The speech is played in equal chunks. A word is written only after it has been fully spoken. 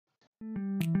Ladies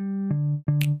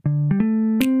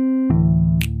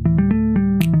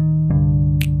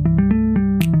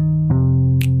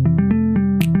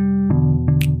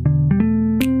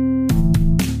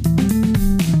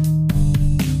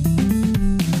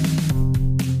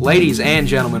and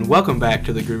gentlemen, welcome back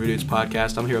to the Groovy Dudes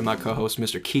podcast. I'm here with my co-host,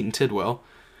 Mr. Keaton Tidwell.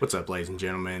 What's up, ladies and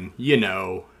gentlemen? You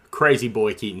know, crazy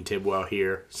boy Keaton Tidwell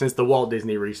here. Since the Walt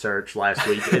Disney research last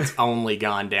week, it's only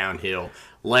gone downhill.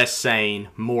 Less sane,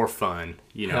 more fun.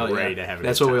 You know, ready to have a good time.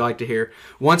 That's what we like to hear.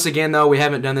 Once again, though, we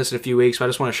haven't done this in a few weeks, so I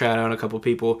just want to shout out a couple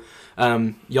people.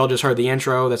 Y'all just heard the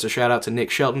intro. That's a shout out to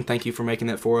Nick Shelton. Thank you for making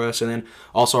that for us. And then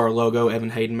also our logo, Evan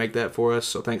Hayden, make that for us.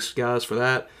 So thanks, guys, for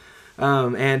that.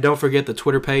 And don't forget the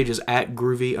Twitter page is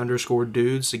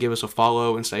 @groovy_dudes to give us a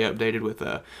follow and stay updated with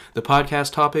the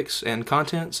podcast topics and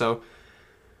content. So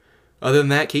other than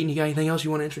that, Keaton, you got anything else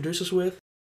you want to introduce us with?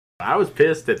 I was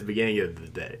pissed at the beginning of the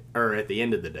day, or at the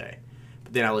end of the day.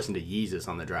 But then I listened to Yeezus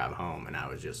on the drive home, and I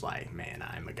was just like, man,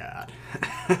 I am a god.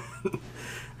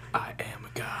 I am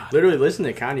a god. Literally, listen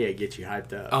to Kanye get you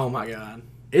hyped up. Oh, my God.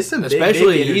 It's some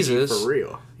especially big Yeezus, for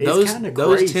real. It's kind of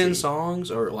crazy. Those 10 songs,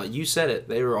 or like you said it,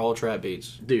 they were all trap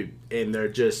beats. Dude, and they're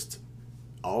just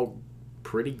all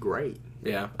pretty great.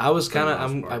 Yeah, I was kind of,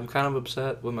 I'm kind of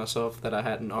upset with myself that I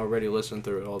hadn't already listened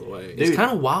through it all the way. Dude, it's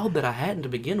kind of wild that I hadn't to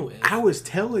begin with. I was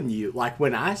telling you, like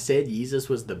when I said Yeezus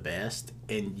was the best,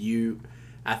 and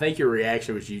I think your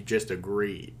reaction was you just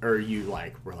agreed, or you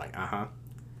were like, uh-huh.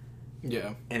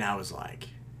 Yeah. And I was like,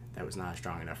 that was not a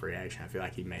strong enough reaction. I feel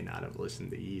like he may not have listened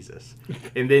to Yeezus.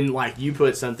 And then you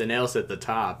put something else at the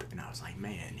top, and I was like,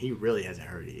 man, he really hasn't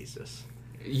heard Yeezus.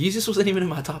 Yeezus wasn't even in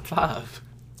my top 5.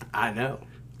 I know.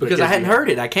 Because I hadn't heard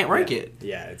it. I can't rank it.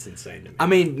 Yeah, it's insane to me. I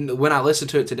mean, when I listened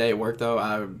to it today at work, though,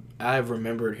 I've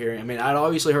remembered hearing... I mean, I'd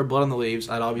obviously heard Blood on the Leaves.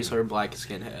 I'd obviously heard Black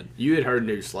Skinhead. You had heard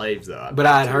New Slaves, though. But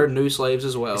I had heard New Slaves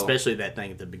as well. Especially that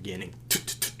thing at the beginning.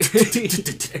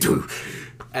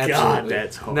 God,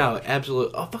 that's hard. No,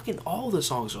 absolutely. Oh, fucking all the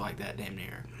songs are like that, damn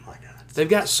near. Oh, my God. They've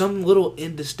got some little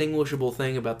indistinguishable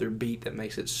thing about their beat that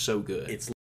makes it so good.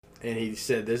 And he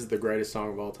said, this is the greatest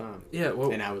song of all time. Yeah, well...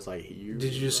 And I was like...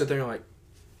 Did you just sit there and,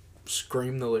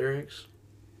 scream the lyrics?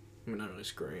 I mean, not really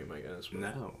scream, I guess. But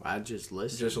no, I just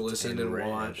listened. Just listened and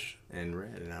watched. And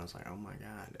read, and I was like, oh my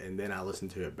God. And then I listened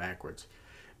to it backwards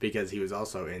because he was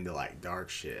also into, dark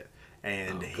shit.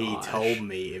 And he told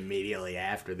me immediately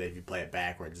after that if you play it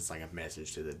backwards, it's like a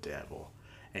message to the devil.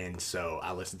 And so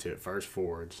I listened to it first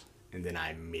forwards, and then I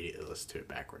immediately listened to it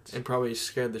backwards. And probably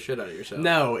scared the shit out of yourself.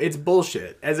 No, it's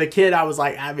bullshit. As a kid, I was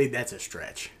like, I mean, that's a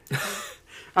stretch.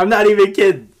 I'm not even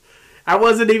kidding. I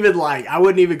wasn't even I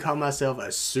wouldn't even call myself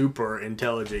a super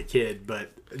intelligent kid,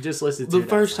 but just listen to it. The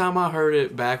first time I heard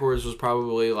it backwards was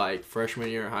probably freshman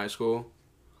year of high school.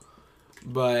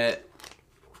 But,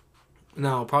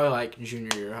 no, probably junior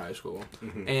year of high school.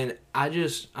 Mm-hmm. And I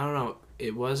don't know,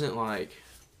 it wasn't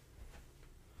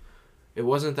it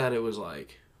wasn't that it was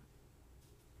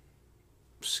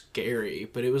scary,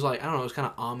 but it was I don't know, it was kind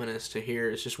of ominous to hear.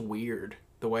 It's just weird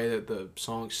the way that the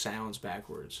song sounds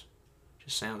backwards.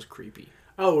 Just sounds creepy.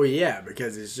 Oh, yeah,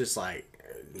 because it's just So noise.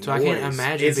 I can't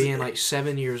imagine being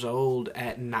 7 years old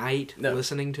at night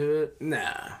listening to it.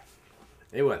 Nah.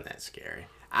 It wasn't that scary.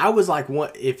 I was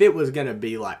if it was going to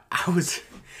be I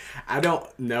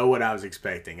don't know what I was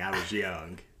expecting. I was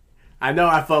young. I know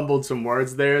I fumbled some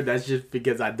words there. That's just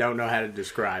because I don't know how to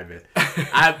describe it.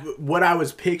 What I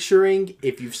was picturing,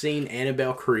 if you've seen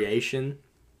Annabelle Creation...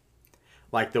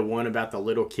 the one about the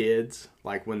little kids,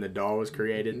 when the doll was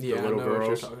created, the little girls. What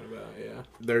you're talking about, yeah.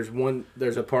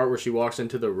 There's a part where she walks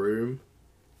into the room,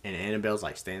 and Annabelle's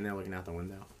standing there looking out the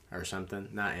window or something.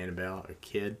 Not Annabelle, a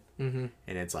kid. Mm-hmm.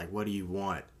 And it's what do you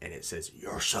want? And it says,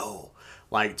 your soul.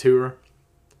 To her,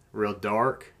 real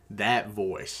dark. That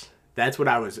voice. That's what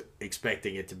I was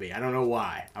expecting it to be. I don't know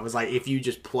why. I was if you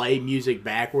just play music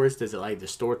backwards, does it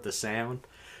distort the sound?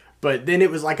 But then it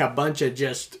was a bunch of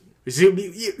just...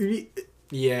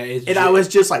 Yeah, I was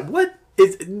just what?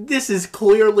 This is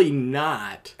clearly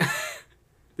not.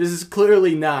 This is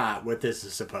clearly not what this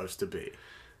is supposed to be.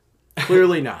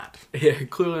 Clearly not. Yeah,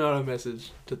 clearly not a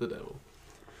message to the devil.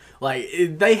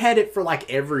 They had it for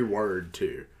every word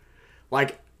too.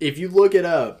 If you look it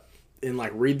up and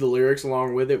read the lyrics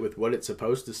along with it with what it's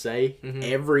supposed to say,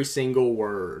 every single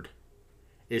word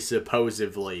is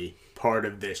supposedly part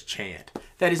of this chant.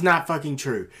 That is not fucking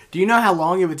true. Do you know how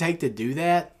long it would take to do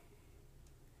that?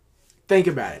 Think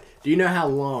about it. Do you know how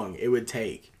long it would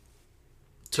take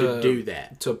to do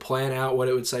that? To plan out what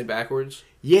it would say backwards?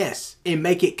 Yes, and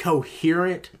make it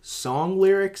coherent song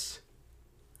lyrics?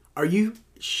 Are you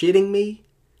shitting me?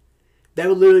 That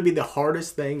would literally be the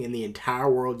hardest thing in the entire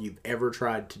world you've ever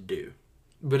tried to do.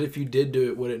 But if you did do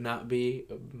it, would it not be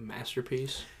a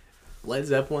masterpiece? Led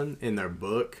Zeppelin, in their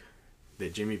book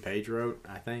that Jimmy Page wrote,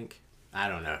 I think. I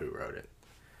don't know who wrote it.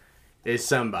 It's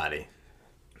somebody.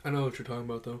 I know what you're talking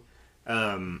about, though.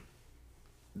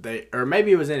 Or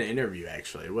maybe it was in an interview,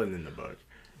 actually. It wasn't in the book.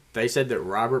 They said that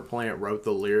Robert Plant wrote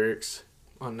the lyrics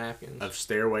On napkins. of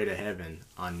Stairway to Heaven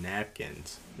on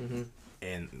napkins Mm-hmm.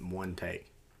 in one take.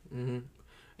 Mm-hmm.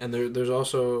 And there's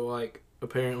also, like,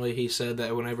 apparently he said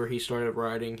that whenever he started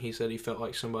writing, he said he felt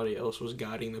like somebody else was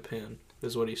guiding the pen,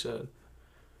 is what he said.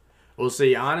 Well,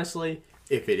 see, honestly,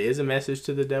 if it is a message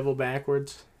to the devil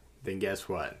backwards, then guess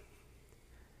what?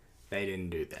 They didn't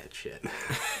do that shit.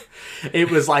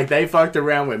 It was like they fucked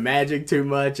around with magic too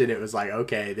much, and it was like,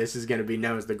 okay, this is going to be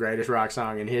known as the greatest rock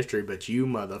song in history, but you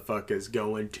motherfuckers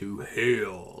going to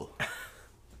hell.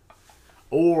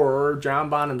 Or John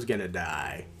Bonham's going to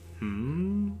die.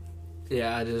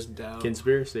 Yeah, I just doubt.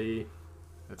 Conspiracy.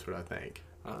 That's what I think.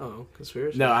 Uh-oh,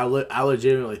 conspiracy. No, I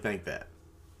legitimately think that.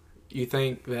 You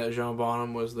think that John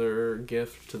Bonham was their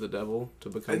gift to the devil to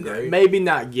become great? Maybe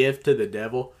not gift to the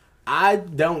devil. I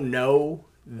don't know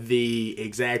the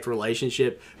exact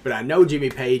relationship, but I know Jimmy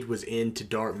Page was into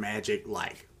dark magic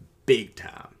like big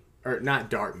time. Or not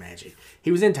dark magic.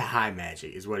 He was into high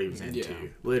magic is what he was into. Yeah.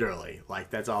 Literally. Like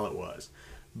that's all it was.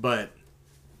 But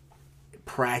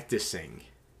practicing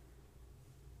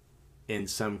in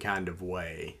some kind of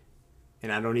way,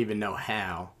 and I don't even know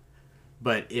how,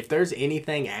 but if there's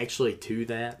anything actually to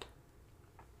that,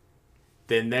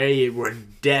 then they were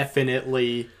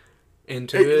definitely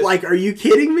Into it? like, are you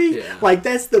kidding me? Yeah. Like,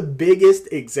 that's the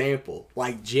biggest example.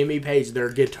 Like, Jimmy Page, their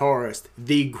guitarist,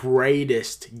 the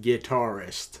greatest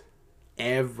guitarist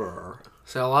ever.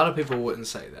 So a lot of people wouldn't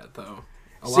say that, though.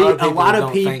 A lot of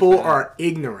don't think people that. are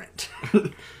ignorant.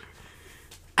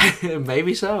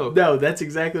 Maybe so. No, that's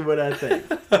exactly what I think.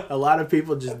 A lot of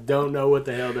people just don't know what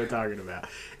the hell they're talking about.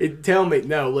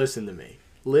 Listen to me.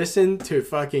 Listen to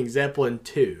fucking Zeppelin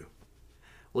 2.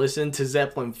 Listen to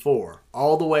Zeppelin 4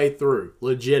 all the way through,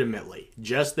 legitimately,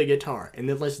 just the guitar, and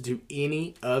then listen to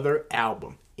any other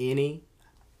album, any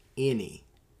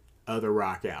other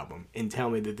rock album, and tell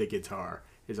me that the guitar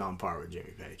is on par with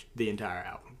Jimmy Page, the entire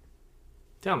album.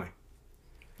 Tell me.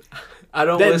 I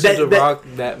don't listen to rock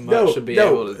that much to be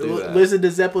able to do that. Listen to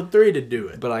Zeppelin 3 to do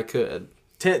it. But I could.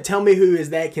 Tell me who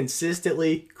is that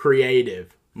consistently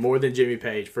creative more than Jimmy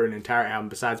Page for an entire album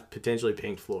besides potentially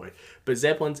Pink Floyd. But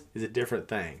Zeppelin's is a different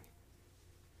thing.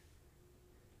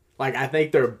 Like, I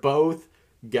think they're both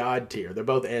God tier. They're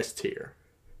both S tier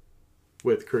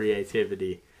with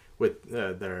creativity, with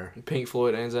their... Pink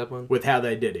Floyd and Zeppelin? With how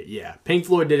they did it, yeah. Pink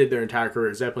Floyd did it their entire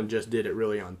career. Zeppelin just did it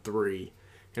really on 3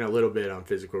 and a little bit on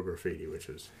Physical Graffiti, which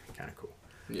was kind of cool.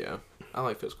 Yeah. I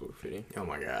like Physical Graffiti. Oh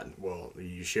my god. Well,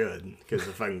 you should, because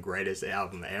the fucking greatest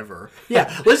album ever.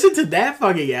 Yeah, listen to that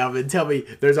fucking album and tell me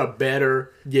there's a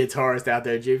better guitarist out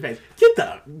there than Jimmy Page.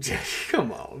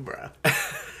 Come on, bro.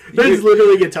 There's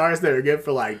literally guitarists that are good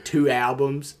for like 2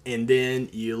 albums, and then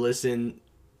you listen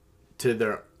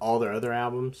to all their other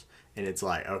albums, and it's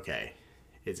like, okay,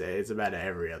 it's about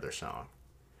every other song.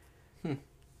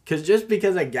 Because just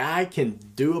because a guy can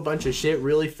do a bunch of shit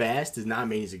really fast does not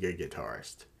mean he's a good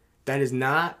guitarist. That is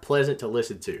not pleasant to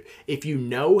listen to. If you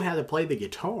know how to play the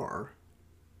guitar,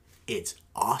 it's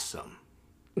awesome.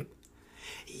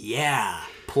 Yeah,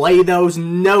 play those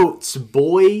notes,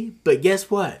 boy. But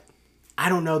guess what? I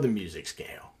don't know the music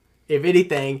scale. If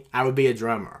anything, I would be a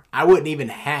drummer. I wouldn't even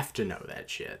have to know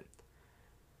that shit.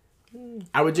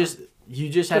 I would just... You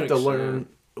just have to learn,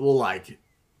 well, like,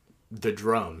 the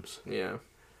drums. Yeah.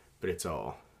 But it's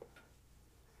all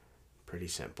pretty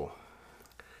simple.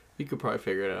 You could probably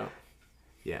figure it out.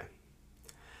 Yeah.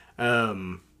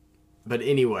 But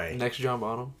anyway. Next John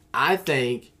Bonham. I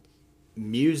think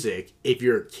music, if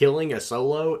you're killing a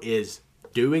solo, is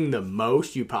doing the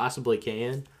most you possibly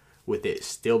can with it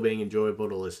still being enjoyable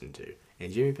to listen to.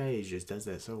 And Jimmy Page just does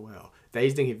that so well.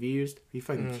 Dazed and Confused? Are you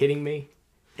fucking kidding me?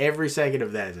 Every second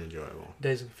of that is enjoyable.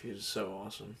 Dazed and Confused is so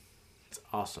awesome. It's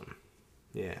awesome.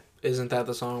 Yeah. Isn't that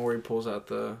the song where he pulls out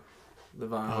the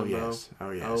violin? Oh, yes. Bow?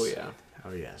 Oh, yes. Oh, yeah.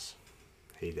 Oh, yes.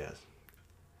 He does.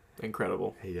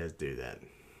 Incredible. He does do that.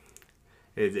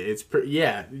 It's pretty...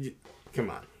 Yeah.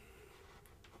 Come on.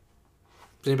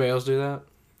 Does anybody else do that?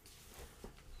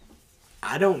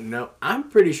 I don't know. I'm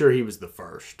pretty sure he was the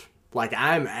first. Like,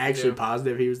 I'm actually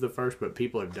positive he was the first, but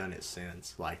people have done it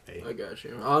since. Like, I got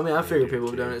you. I mean, I figure people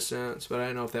have too. done it since, but I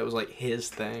didn't know if that was, like, his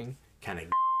thing. kind of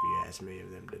you ask me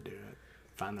of them to do it.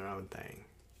 Find their own thing.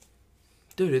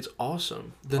 Dude, it's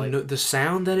awesome. The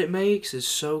sound that it makes is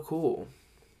so cool.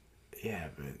 Yeah,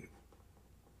 but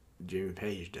Jimmy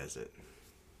Page does it.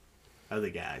 Other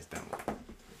guys don't.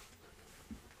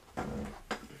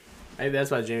 Maybe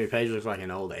that's why Jimmy Page looks like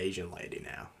an old Asian lady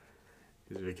now.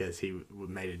 Is because he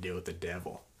made a deal with the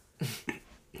devil.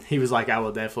 He was like, I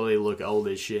will definitely look old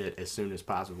as shit as soon as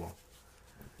possible.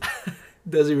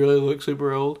 Does he really look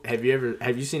super old? Have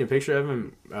you seen a picture of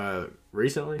him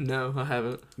recently? No, I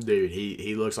haven't. Dude,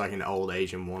 he looks like an old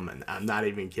Asian woman. I'm not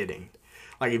even kidding.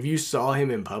 Like, if you saw him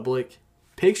in public,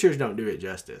 pictures don't do it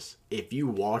justice. If you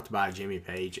walked by Jimmy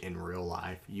Page in real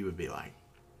life, you would be like...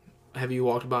 Have you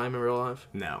walked by him in real life?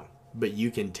 No, but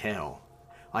you can tell.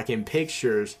 Like, in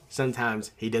pictures,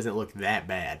 sometimes he doesn't look that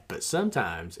bad. But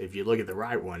sometimes, if you look at the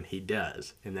right one, he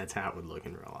does. And that's how it would look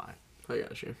in real life. I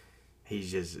got you.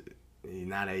 He's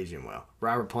not aging well.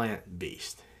 Robert Plant,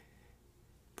 beast.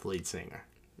 Lead singer.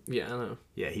 Yeah, I know.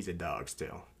 Yeah, he's a dog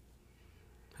still.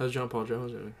 How's John Paul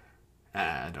Jones doing?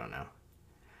 I don't know.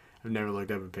 I've never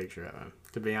looked up a picture of him.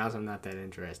 To be honest, I'm not that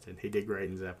interested. He did great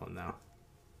in Zeppelin, though.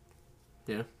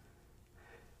 Yeah.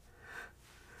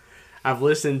 I've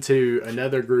listened to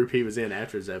another group he was in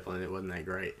after Zeppelin. It wasn't that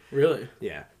great. Really?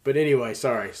 Yeah. But anyway,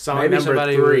 sorry. Song Maybe number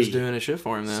somebody 3. was doing a shift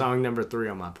for him then. Song number 3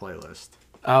 on my playlist.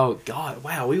 Oh, God.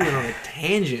 Wow, we went on a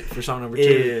tangent for song number 2.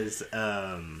 Is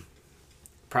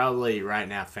probably right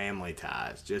now Family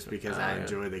Ties, just because I Yeah.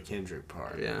 enjoy the Kendrick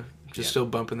part. Yeah. Just Yeah. still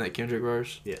bumping that Kendrick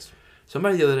verse. Yes.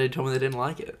 Somebody the other day told me they didn't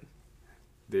like it.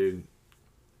 Dude,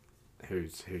 who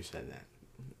said that?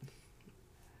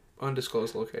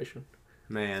 Undisclosed location.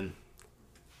 Man,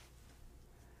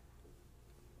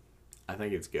 I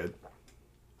think it's good.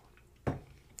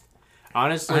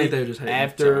 Honestly, I think they just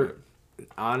hated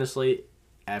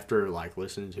after like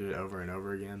listening to it over and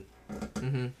over again,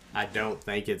 I don't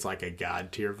think it's like a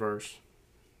God tier verse.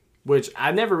 Which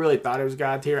I never really thought it was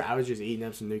God tier. I was just eating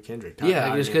up some new Kendrick. Top Yeah,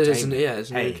 Dog just because it's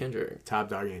Entertainment. new Kendrick. Top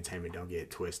Dog Entertainment, don't get it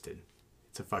twisted.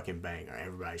 It's a fucking banger.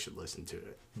 Everybody should listen to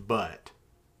it. But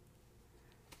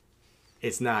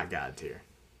it's not God tier.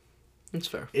 It's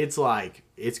fair. It's like,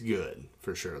 it's good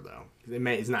for sure though.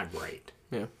 It's not great.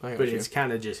 Yeah, I got But you. it's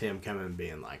kind of just him coming and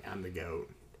being like, I'm the GOAT.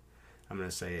 I'm going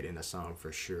to say it in a song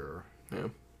for sure. Yeah.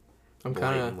 I'm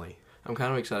kind Blatantly.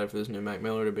 of excited for this new Mac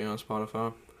Miller to be on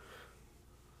Spotify.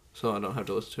 So I don't have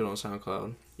to listen to it on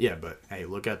SoundCloud. Yeah, but hey,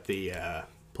 look up the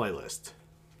playlist.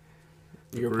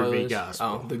 Your Groovy playlist?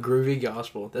 Gospel. Oh, the Groovy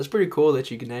Gospel. That's pretty cool that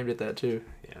you named it that too.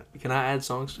 Yeah, Can I add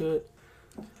songs to it?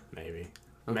 maybe.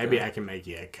 Okay. Maybe I can make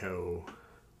you a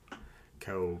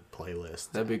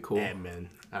co-playlist. That'd be cool. Admin.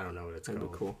 I don't know what it's That'd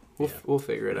called. be cool. We'll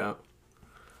figure it out.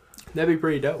 That'd be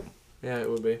pretty dope. Yeah, it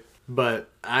would be. But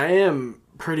I am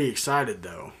pretty excited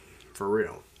though, for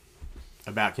real,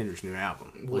 about Kendrick's new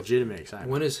album. Legitimate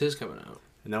excitement. When is his coming out?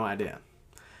 No idea.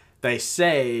 They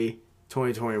say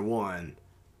 2021,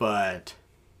 but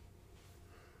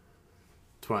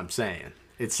that's what I'm saying.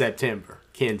 It's September.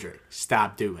 Kendrick,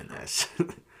 stop doing this.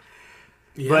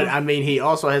 Yeah. But I mean, he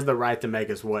also has the right to make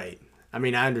us wait. I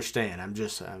mean, I understand.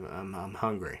 I'm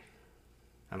hungry.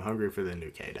 I'm hungry for the new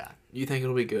K-Dot. You think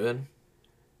it'll be good?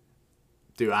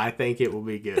 Do I think it will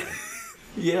be good?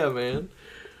 Yeah, man.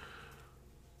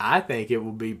 I think it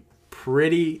will be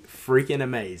pretty freaking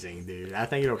amazing, dude. I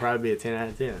think it'll probably be a 10 out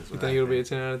of 10. You think it'll be a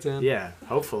 10 out of 10? Yeah,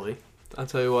 hopefully. I'll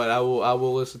tell you what, I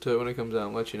will listen to it when it comes out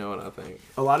and let you know what I think.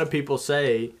 A lot of people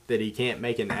say that he can't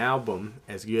make an album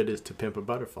as good as To Pimp a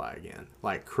Butterfly again,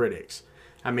 like critics.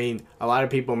 I mean, a lot of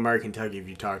people in Murray, Kentucky, if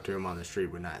you talk to them on the street,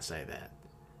 would not say that.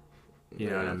 You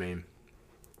know what I mean?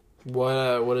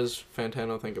 What does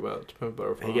Fantano think about To Pimp a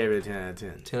Butterfly? He gave it a 10 out of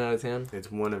 10. 10 out of 10? It's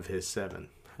one of his 7.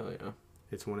 Hell yeah.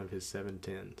 It's one of his 7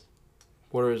 10s.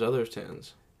 What are his other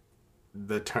 10s?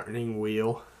 The Turning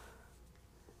Wheel.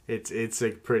 It's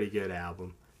a pretty good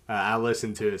album. I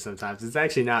listen to it sometimes. It's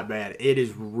actually not bad. It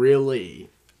is really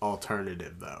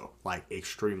alternative, though. Like,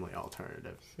 extremely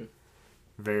alternative.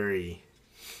 Very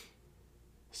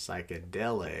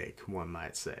psychedelic, one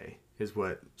might say, is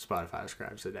what Spotify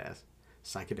describes it as.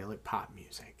 Psychedelic pop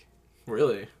music.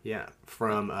 Really? Yeah.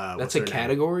 From, That's a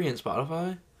category in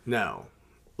Spotify? No.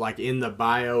 Like, in the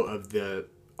bio of the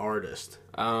artist,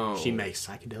 Oh. she makes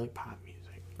psychedelic pop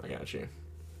music. I got you.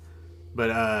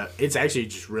 But it's actually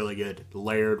just really good.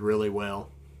 Layered really well.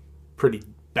 Pretty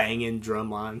banging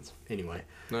drum lines. Anyway.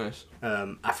 Nice.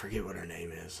 I forget what her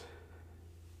name is.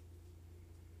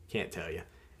 Can't tell you.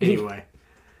 Anyway.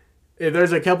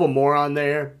 There's a couple more on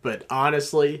there, but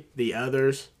honestly, the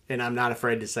others, and I'm not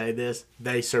afraid to say this,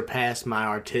 they surpass my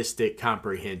artistic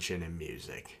comprehension in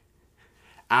music.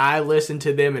 I listen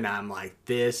to them and I'm like,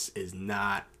 this is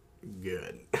not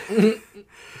good.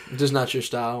 Just not your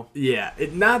style. Yeah,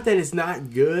 not that it's not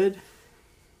good.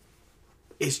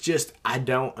 It's just I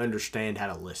don't understand how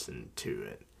to listen to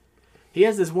it. He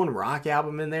has this one rock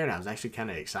album in there, and I was actually kind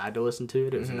of excited to listen to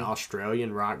it. It was an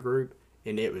Australian rock group,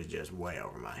 and it was just way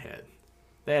over my head.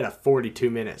 They had a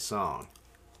 42-minute song.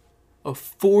 A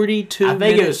 42 I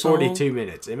think it was song? 42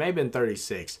 minutes. It may have been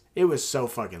 36. It was so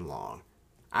fucking long.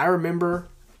 I remember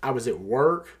I was at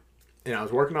work, and I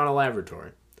was working on a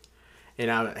laboratory. And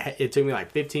it took me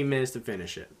like 15 minutes to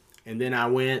finish it. And then I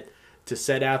went to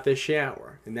set out the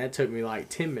shower, and that took me like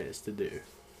 10 minutes to do.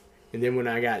 And then when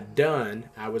I got done,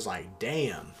 I was like,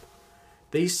 damn,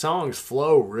 these songs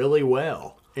flow really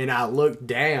well. And I looked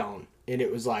down, and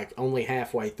it was like only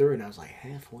halfway through, and I was like,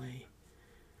 halfway?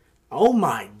 Oh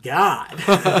my God.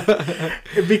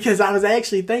 Because I was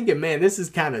actually thinking, man, this is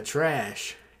kind of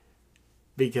trash.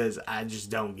 Because I just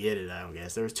don't get it, I don't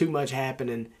guess. There was too much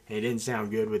happening, and it didn't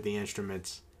sound good with the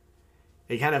instruments.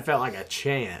 It kind of felt like a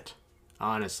chant,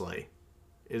 honestly,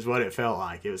 is what it felt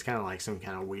like. It was kind of like some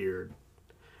kind of weird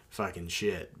fucking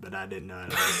shit, but I didn't know how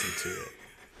to listen to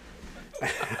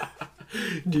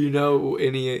it. Do you know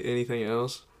anything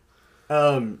else?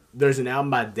 There's an album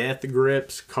by Death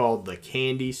Grips called The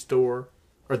Candy Store,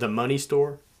 or The Money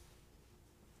Store.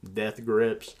 Death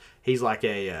Grips. He's like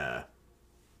a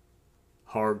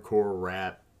hardcore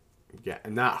rap guy.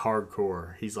 Not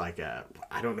hardcore. He's like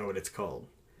I don't know what it's called.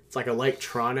 It's like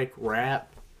electronic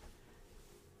rap,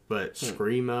 but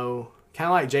screamo. Kind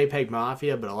of like JPEG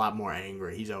Mafia, but a lot more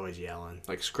angry. He's always yelling.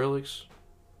 Like Skrillex?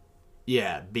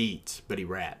 Yeah, beats, but he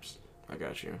raps. I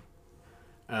got you.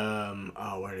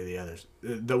 What are the others?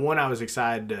 The one I was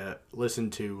excited to listen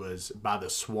to was by the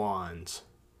Swans.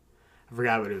 I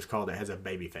forgot what it was called. It has a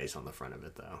baby face on the front of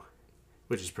it, though,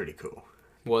 which is pretty cool.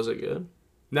 Was it good?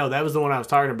 No, that was the one I was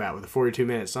talking about with the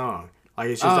 42-minute song. Like,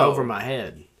 it's just over my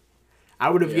head. I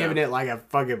would have given it like a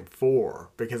fucking 4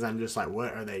 because I'm just like,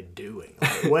 what are they doing?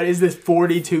 Like, what is this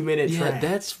 42-minute track? Yeah,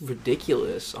 that's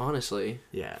ridiculous, honestly.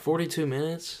 Yeah. 42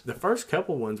 minutes? The first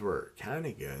couple ones were kind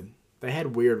of good. They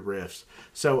had weird riffs.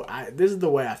 So this is the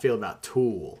way I feel about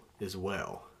Tool as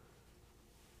well.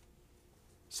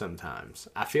 Sometimes.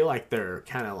 I feel like they're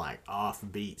kind of like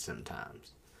offbeat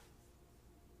sometimes.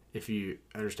 If you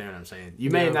understand what I'm saying. You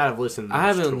may not have listened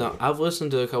to Tool. I've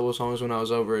listened to a couple of songs when I was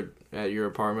over at your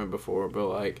apartment before, but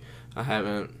like I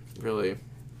haven't really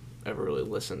ever really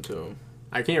listened to them.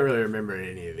 I can't really remember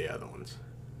any of the other ones.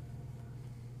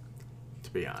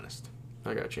 To be honest.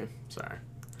 I got you. Sorry.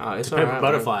 It's Pimp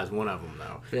Butterfly is one of them,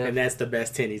 though. Yeah. And that's the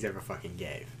best 10 he's ever fucking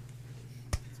gave.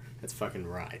 That's fucking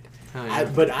right. Oh, yeah.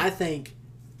 But I think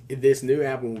this new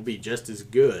album will be just as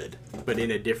good, but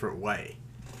in a different way.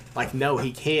 Like, no,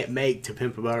 he can't make To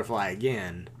Pimp a Butterfly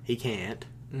again. He can't.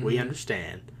 Mm-hmm. We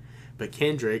understand. But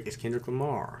Kendrick is Kendrick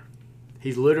Lamar.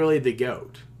 He's literally the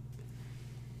GOAT.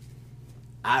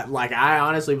 I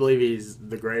honestly believe he's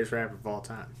the greatest rapper of all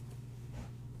time.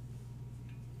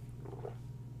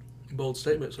 Bold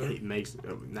statement, sir. He makes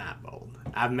not bold.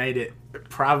 I've made it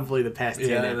probably the past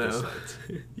 10 episodes.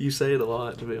 You say it a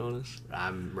lot, to be honest.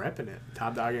 I'm repping it.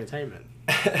 Top Dog Entertainment.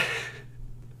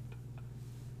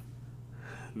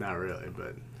 Not really,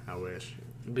 but I wish.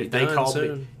 If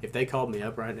they called me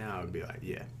up right now, I would be like,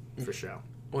 yeah, for sure.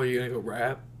 Well, you gonna go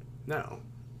rap? No.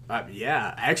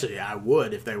 Yeah, actually, I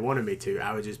would if they wanted me to.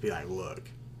 I would just be like, look,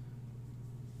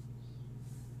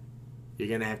 you're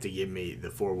going to have to give me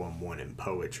the 411 in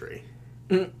poetry.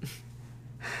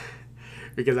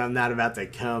 Because I'm not about to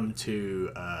come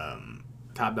to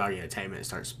Top Dog Entertainment and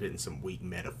start spitting some weak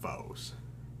metaphors.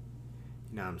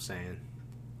 You know what I'm saying?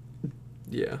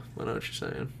 Yeah, I know what you're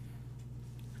saying.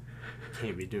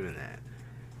 Can't be doing that.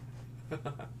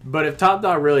 But if Top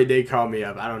Dog really did call me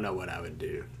up, I don't know what I would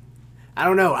do. I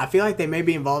don't know. I feel like they may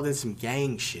be involved in some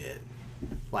gang shit.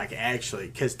 Like, actually.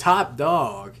 Because Top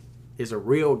Dog is a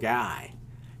real guy.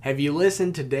 Have you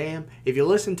listened to Damn? If you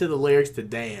listen to the lyrics to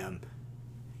Damn,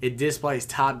 it displays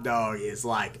Top Dog is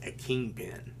like a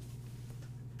kingpin.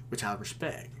 Which I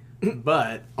respect.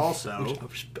 But also...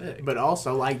 But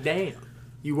also, like, damn.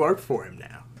 You work for him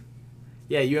now.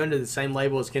 Yeah, you're under the same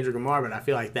label as Kendrick Lamar, but I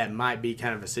feel like that might be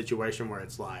kind of a situation where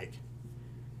it's like...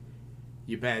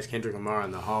 You pass Kendrick Lamar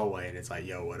in the hallway and it's like,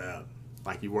 yo, what up?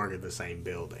 Like you work at the same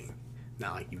building.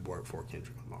 Not like you work for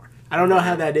Kendrick Lamar. I don't know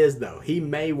how that is, though. He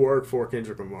may work for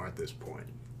Kendrick Lamar at this point.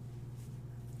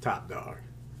 Top Dog.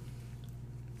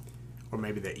 Or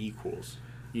maybe they're equals.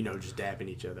 You know, just dapping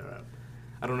each other up.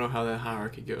 I don't know how that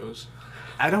hierarchy goes.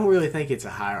 I don't really think it's a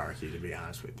hierarchy, to be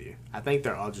honest with you. I think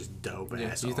they're all just dope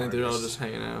ass. You think they're all just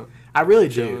hanging out? I really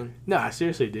do. No, I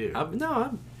seriously do.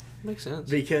 Makes sense.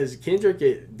 Because Kendrick,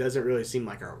 it doesn't really seem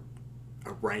like a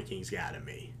rankings guy to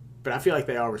me. But I feel like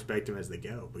they all respect him as the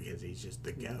GOAT because he's just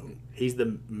the GOAT. Mm-hmm. He's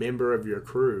the member of your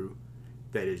crew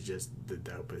that is just the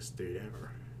dopest dude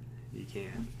ever. You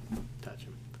can't touch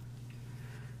him.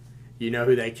 You know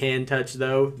who they can touch,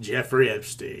 though? Jeffrey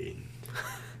Epstein.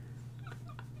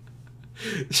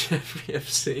 Jeffrey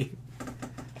Epstein.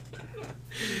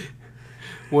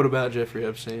 What about Jeffrey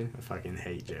Epstein? I fucking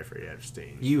hate Jeffrey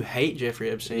Epstein. You hate Jeffrey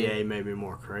Epstein? Yeah, he made me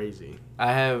more crazy.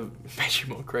 I have made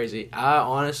you more crazy. I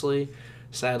honestly,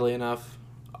 sadly enough,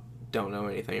 don't know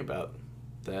anything about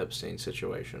the Epstein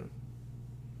situation.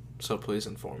 So please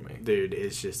inform me. Dude,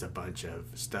 it's just a bunch of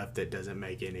stuff that doesn't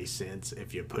make any sense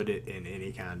if you put it in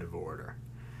any kind of order.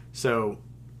 So,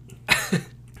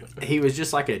 he was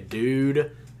just like a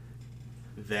dude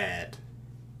that...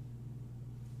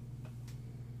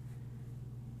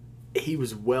 He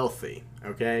was wealthy,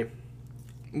 okay?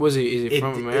 Is he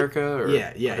from America? Or? Yeah,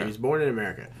 okay. He was born in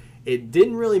America. It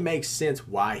didn't really make sense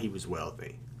why he was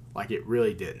wealthy. Like, it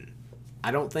really didn't.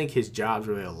 I don't think his jobs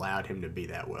really allowed him to be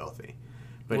that wealthy.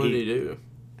 But what did he do?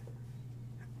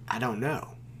 I don't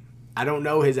know. I don't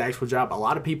know his actual job. A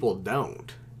lot of people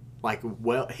don't. Like,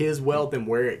 his wealth and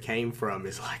where it came from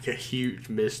is like a huge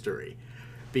mystery.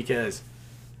 Because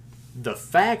the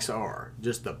facts are,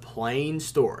 just the plain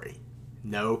story,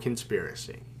 no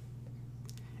conspiracy,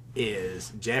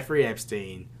 is Jeffrey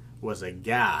Epstein was a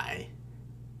guy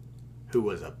who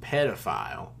was a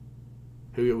pedophile,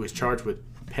 who was charged with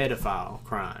pedophile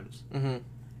crimes. Mm-hmm.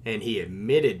 And he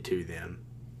admitted to them,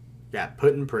 got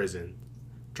put in prison,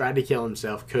 tried to kill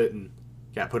himself, couldn't,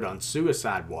 got put on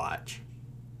suicide watch,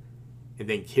 and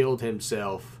then killed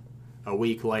himself a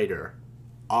week later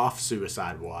off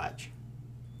suicide watch.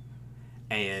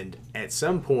 And at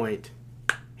some point,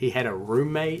 he had a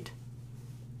roommate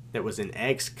that was an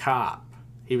ex-cop.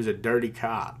 He was a dirty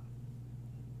cop,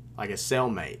 like a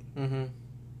cellmate,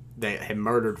 that had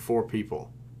murdered 4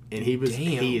 people. And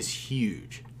he is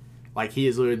huge. Like, he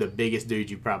is literally the biggest dude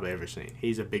you've probably ever seen.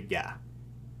 He's a big guy.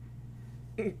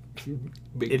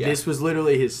 This was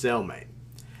literally his cellmate.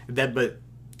 But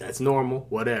that's normal,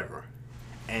 whatever.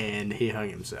 And he hung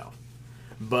himself.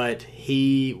 But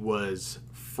he was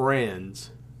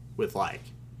friends with, like,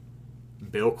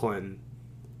 Bill Clinton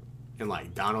and,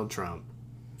 like, Donald Trump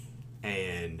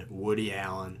and Woody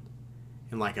Allen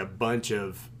and, like, a bunch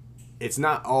of... It's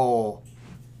not all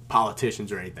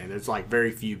politicians or anything. There's, like,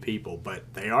 very few people,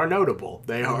 but they are notable.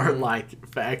 They are, like,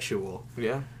 factual.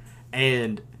 Yeah.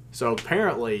 And so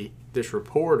apparently this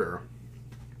reporter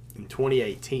in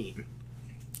 2018,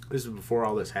 this is before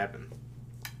all this happened,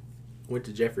 went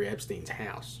to Jeffrey Epstein's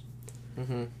house.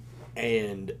 Mm-hmm.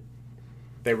 And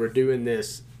they were doing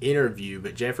this interview,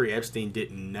 but Jeffrey Epstein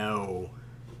didn't know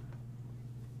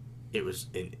it was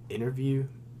an interview.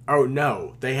 Oh,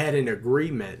 no. They had an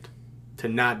agreement to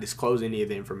not disclose any of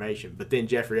the information. But then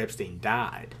Jeffrey Epstein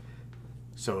died,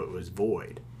 so it was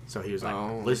void. So he was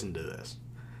like, listen to this.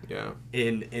 Yeah.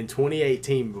 In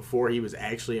 2018, before he was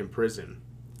actually in prison,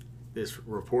 this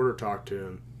reporter talked to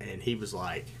him, and he was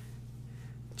like,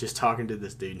 just talking to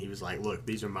this dude, and he was like, look,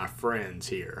 these are my friends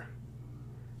here.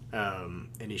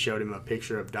 And he showed him a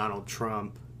picture of Donald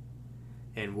Trump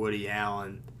and Woody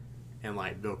Allen and,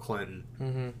 like, Bill Clinton.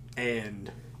 Mm-hmm.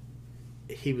 And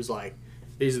he was like,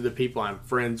 these are the people I'm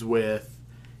friends with.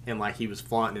 And, like, he was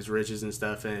flaunting his riches and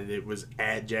stuff, and it was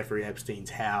at Jeffrey Epstein's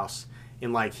house.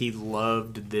 And, like, he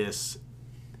loved this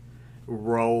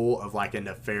role of, like, a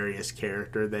nefarious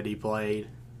character that he played.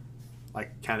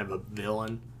 Like, kind of a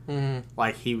villain. Mm-hmm.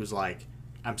 Like, he was like,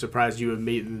 I'm surprised you would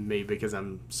meet with me because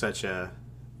I'm such a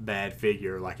bad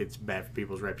figure. Like, it's bad for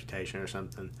people's reputation or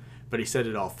something. But he said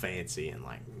it all fancy and,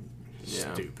 like,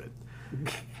 stupid.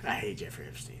 I hate Jeffrey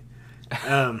Epstein.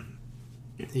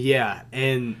 Yeah,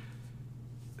 and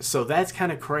so that's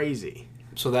kind of crazy.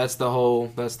 So that's the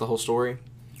whole story?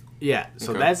 Yeah,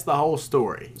 so that's the whole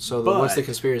story. So what's the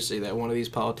conspiracy? That one of these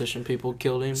politician people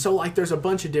killed him? So, like, there's a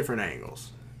bunch of different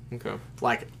angles. Okay.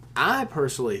 Like, I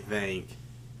personally think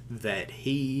that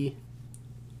he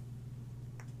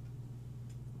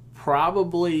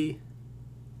probably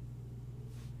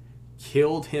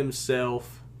killed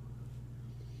himself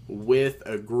with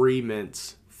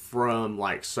agreements from,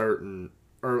 like, certain...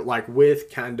 Or, like, with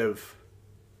kind of...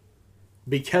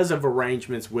 Because of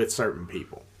arrangements with certain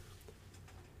people.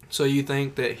 So you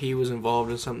think that he was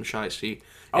involved in something shysty?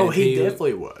 Oh, he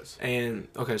definitely was. And,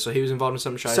 okay, so he was involved in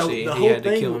something shysty, and he had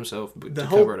to kill himself to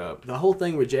cover it up. The whole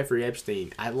thing with Jeffrey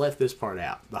Epstein, I left this part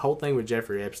out. The whole thing with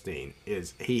Jeffrey Epstein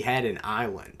is he had an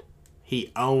island.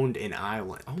 He owned an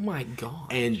island. Oh, my God.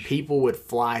 And people would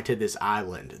fly to this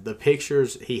island. The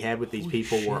pictures he had with these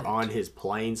people were on his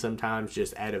plane sometimes,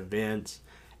 just at events.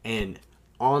 And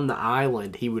on the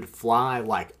island, he would fly,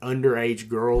 like, underage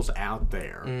girls out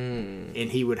there. And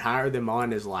he would hire them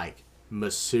on as, like,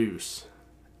 masseuse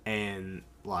and,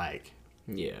 like,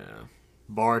 Yeah.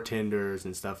 bartenders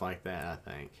and stuff like that, I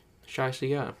think.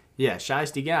 Shiesty guy. Yeah,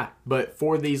 shiesty guy. But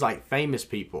for these, like, famous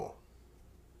people.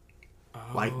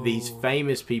 Like, these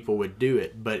famous people would do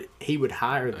it, but he would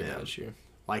hire I them. got you.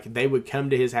 Like, they would come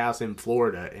to his house in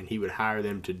Florida, and he would hire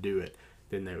them to do it.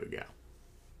 Then they would go.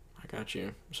 I got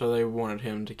you. So they wanted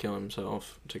him to kill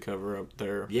himself to cover up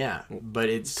their... Yeah, but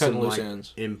it's Cutting some, loose like,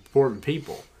 ends. important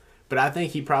people. But I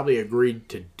think he probably agreed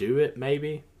to do it,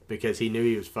 maybe, because he knew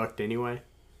he was fucked anyway.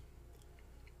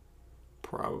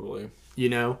 Probably. You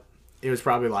know? It was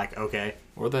probably like, okay.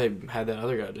 Or they had that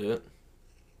other guy do it.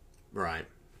 Right.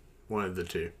 One of the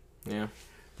two. Yeah.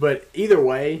 But either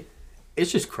way,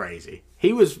 it's just crazy.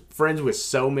 He was friends with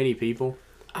so many people.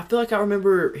 I feel like I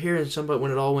remember hearing somebody,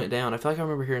 when it all went down, I feel like I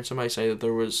remember hearing somebody say that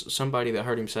there was somebody that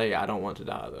heard him say, I don't want to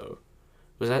die, though.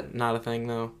 Was that not a thing,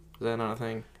 though? Was that not a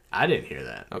thing? I didn't hear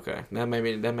that. Okay. That may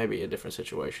be a different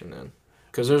situation then.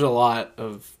 Because there's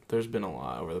been a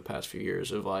lot over the past few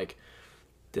years of, like,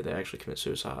 did they actually commit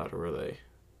suicide or were they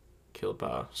killed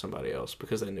by somebody else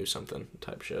because they knew something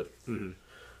type shit.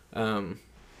 Mm-hmm.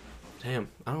 Damn,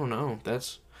 I don't know.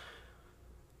 That's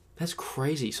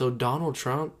crazy. So Donald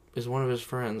Trump is one of his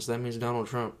friends. That means Donald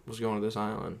Trump was going to this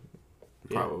island.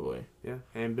 Probably. Yeah,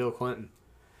 and Bill Clinton.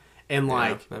 And, Yeah,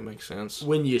 like, that makes sense.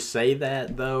 when you say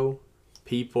that, though,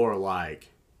 people are like...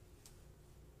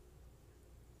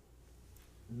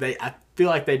 I feel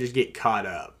like they just get caught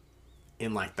up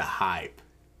in, like, the hype.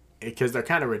 Because they're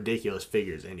kind of ridiculous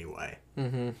figures anyway.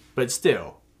 Mm-hmm. But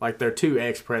still, like, they're two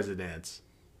ex-presidents.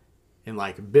 And,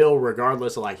 like, Bill,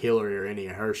 regardless of, like, Hillary or any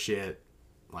of her shit,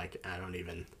 like, I don't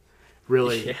even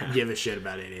really give a shit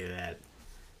about any of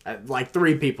that. Like,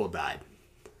 3 people died.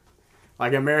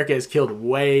 Like, America has killed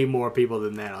way more people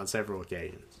than that on several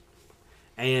occasions.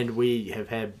 And we have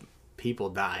had people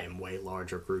die in way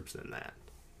larger groups than that.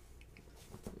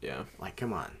 Yeah. Like,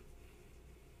 come on.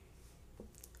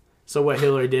 So what,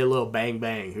 Hillary did a little bang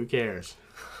bang. Who cares?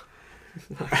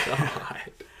 God.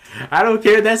 I don't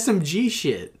care. That's some G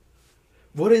shit.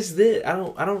 What is this? I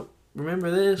don't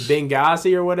remember this.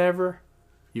 Benghazi or whatever.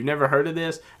 You've never heard of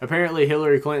this? Apparently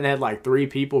Hillary Clinton had like 3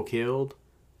 people killed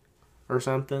or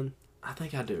something. I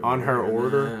think I do. On her remember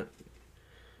order? that.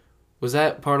 Was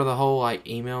that part of the whole like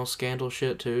email scandal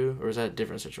shit too, or is that a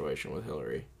different situation with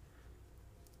Hillary?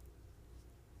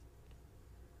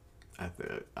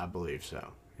 I believe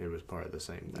so. It was part of the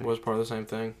same thing. It was part of the same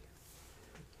thing.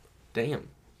 Damn.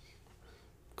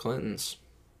 Clintons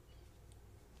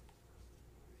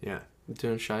Yeah,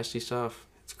 doing shiesty stuff.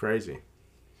 it's crazy.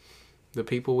 The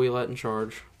people we let in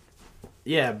charge.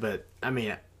 Yeah, but I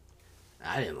mean,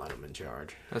 I didn't let them in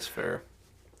charge. That's fair.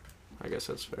 I guess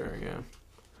that's fair. Yeah.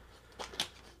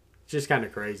 It's just kind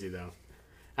of crazy though.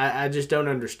 I just don't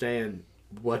understand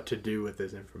what to do with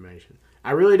this information.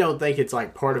 I really don't think it's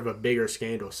like part of a bigger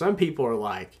scandal. Some people are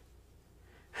like,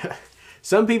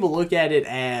 some people look at it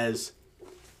as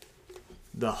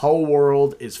the whole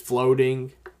world is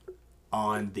floating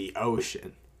on the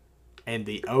ocean, and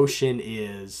the ocean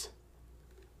is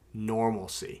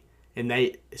normalcy.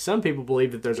 And some people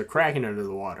believe that there's a kraken under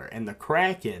the water, and the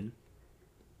kraken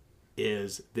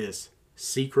is this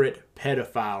secret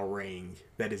pedophile ring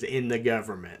that is in the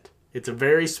government. It's a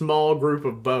very small group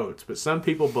of boats, but some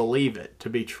people believe it to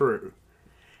be true.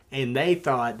 And they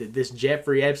thought that this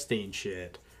Jeffrey Epstein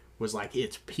shit was like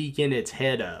it's peeking its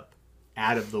head up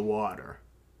out of the water.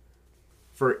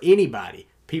 For anybody,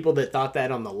 people that thought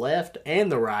that on the left and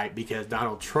the right, because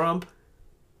Donald Trump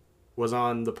was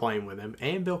on the plane with him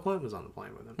and Bill Clinton was on the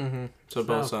plane with him. Mm-hmm. So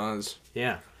both sides.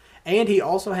 Yeah. And he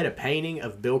also had a painting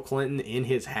of Bill Clinton in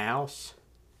his house.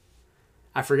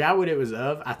 I forgot what it was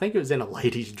of. I think it was in a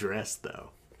lady's dress,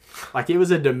 though. Like, it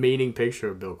was a demeaning picture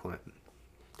of Bill Clinton.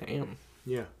 Damn.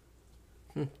 Yeah.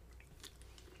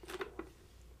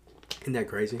 Isn't that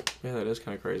crazy? Yeah, that is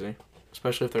kind of crazy.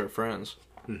 Especially if they were friends.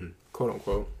 Mm-hmm. Quote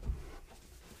unquote.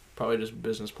 Probably just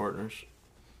business partners.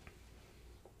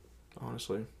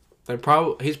 Honestly.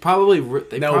 Bill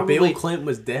Clinton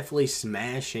was definitely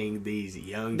smashing these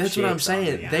young That's what I'm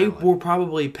saying. They were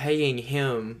probably paying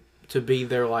him to be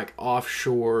their, like,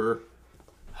 offshore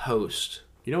host.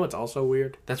 You know what's also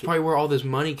weird? That's probably where all this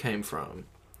money came from.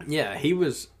 Yeah, he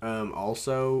was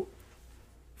also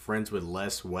friends with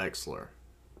Les Wexler,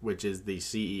 which is the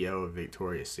CEO of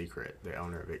Victoria's Secret, the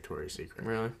owner of Victoria's Secret.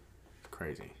 Really? It's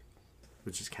crazy.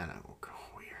 Which is kind of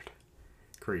weird.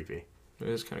 Creepy. It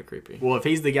is kind of creepy. Well, if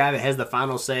he's the guy that has the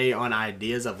final say on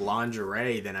ideas of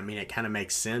lingerie, then, I mean, it kind of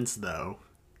makes sense, though,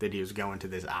 that he was going to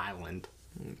this island.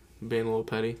 Being a little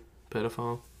petty.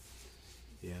 Pedophile.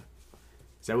 Yeah.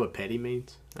 Is that what petty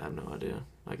means? I have no idea.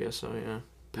 I guess so, yeah.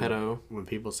 Pedo. When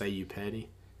people say you petty,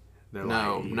 They're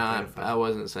No, like, "You not. pedophile." I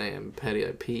wasn't saying petty.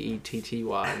 Like Petty.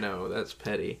 No, that's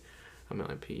petty. I mean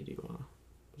like Peddy.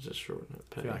 It's just short. I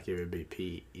Petty. feel like it would be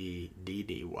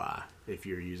Peddy if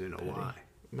you're using a Y.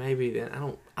 Maybe then.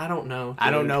 I don't know. I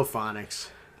don't dude. know phonics.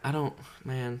 I don't.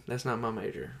 Man, that's not my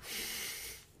major.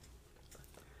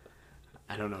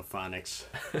 I don't know phonics.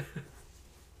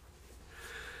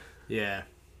 Yeah.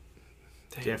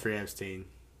 Damn. Jeffrey Epstein.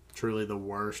 Truly the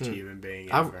worst human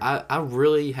being ever. I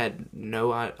really had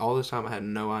all this time I had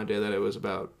no idea that it was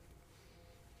about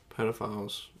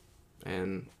pedophiles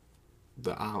and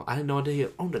the island. I had no idea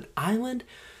he owned an island.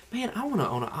 Man, I want to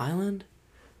own an island.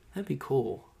 That'd be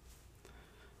cool.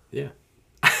 Yeah.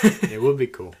 It would be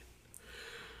cool.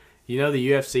 You know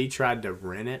the UFC tried to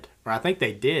rent it? Or I think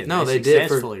they did. No, they did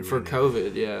successfully for rented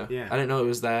COVID, yeah. Yeah. I didn't know it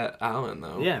was that island,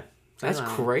 though. it. Yeah. That's It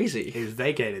crazy. was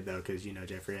vacated, though, because,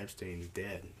 Jeffrey Epstein's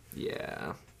dead.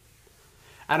 Yeah.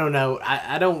 I don't know.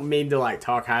 I don't mean to, like,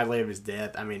 talk highly of his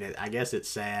death. I mean, I guess it's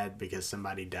sad because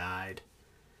somebody died.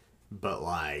 But,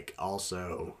 like,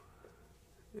 also,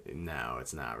 no,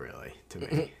 it's not really, to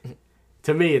me.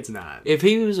 To me, it's not. If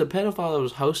he was a pedophile that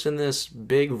was hosting this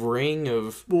big ring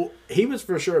of... Well, he was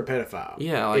for sure a pedophile.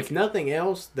 Yeah, like... If nothing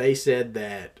else, they said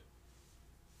that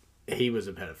he was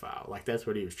a pedophile. Like, that's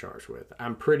what he was charged with.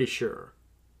 I'm pretty sure.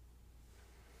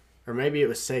 Or maybe it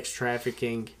was sex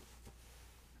trafficking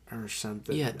or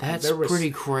something. Yeah, that's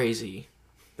pretty crazy.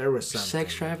 There was something.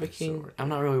 Sex trafficking, I'm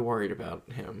not really worried about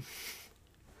him.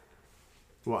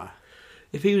 Why?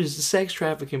 If he was sex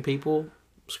trafficking people,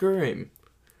 screw him.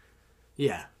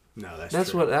 Yeah. No,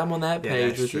 That's true. what I'm on that Yeah, page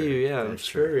that's with true. you. Yeah, That's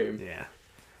screw true. him. Yeah.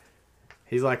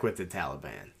 He's like with the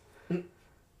Taliban.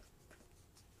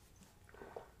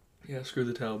 Yeah, screw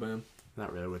the Taliban.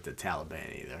 Not really with the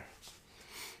Taliban either.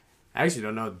 I actually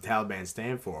don't know what the Taliban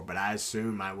stand for, but I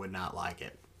assume I would not like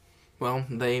it. Well,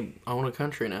 they own a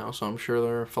country now, so I'm sure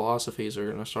their philosophies are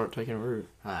going to start taking root.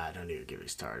 Don't even get me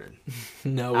started.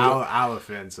 No, I'll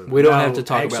offend some. We don't have to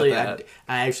talk about that.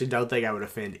 I actually don't think I would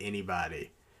offend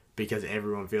anybody because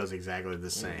everyone feels exactly the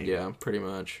same. Yeah, pretty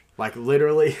much. Like,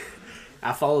 literally,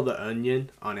 I follow The Onion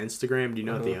on Instagram. Do you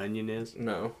know what The Onion is?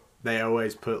 No. They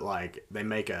always put, like, they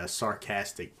make a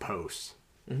sarcastic post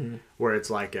where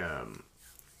it's, like,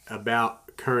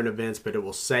 about current events, but it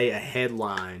will say a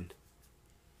headline.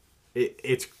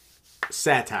 It's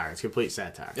satire. It's complete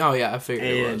satire. Oh, yeah, I figured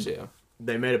it was, yeah.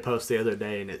 They made a post the other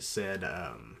day, and it said,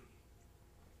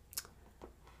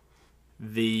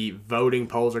 the voting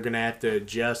polls are going to have to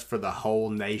adjust for the whole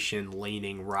nation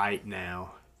leaning right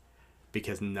now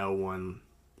because no one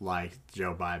liked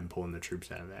Joe Biden pulling the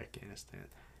troops out of Afghanistan.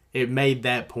 It made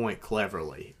that point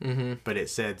cleverly, but it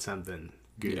said something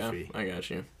goofy. Yeah, I got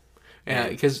you. Yeah,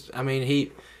 because, I mean,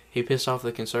 he pissed off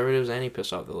the conservatives and he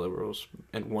pissed off the liberals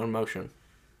in one motion.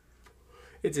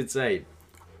 It's insane.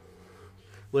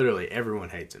 Literally, everyone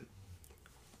hates him.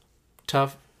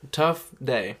 Tough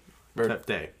day. Tough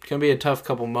day. It's going to be a tough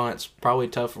couple months. Probably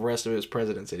tough rest of his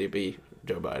presidency to be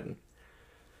Joe Biden.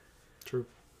 True.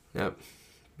 Yep.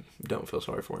 Don't feel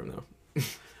sorry for him, though.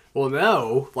 Well,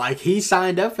 no. Like, he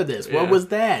signed up for this. Yeah. What was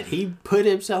that? He put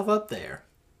himself up there.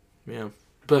 Yeah.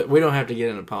 But we don't have to get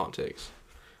into politics.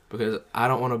 Because I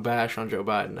don't want to bash on Joe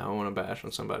Biden. I want to bash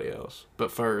on somebody else.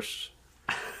 But first,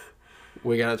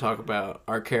 we got to talk about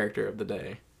our character of the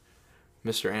day.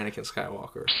 Mr. Anakin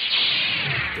Skywalker.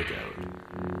 The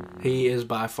GOAT. He is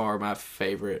by far my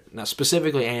favorite. Now,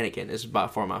 specifically Anakin is by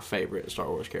far my favorite Star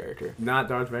Wars character. Not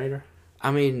Darth Vader? I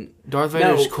mean, Darth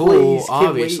Vader's cool, please,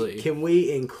 obviously. Can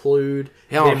we include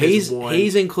No, him he's as one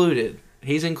included.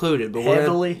 He's included, but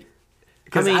heavily?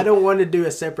 Because I mean- I don't want to do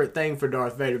a separate thing for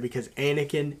Darth Vader because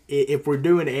Anakin, if we're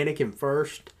doing Anakin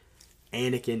first,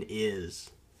 Anakin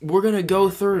is. we're gonna go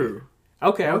through.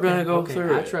 Okay, We're gonna go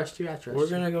through I it. trust you. We're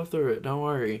gonna go through it. Don't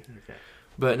worry. Okay.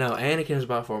 But no, Anakin is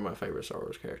by far my favorite Star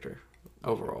Wars character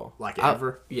overall. Like I-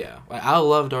 ever? Yeah, like, I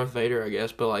love Darth Vader, I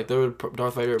guess, but like Darth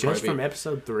Vader would Just from probably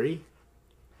episode 3?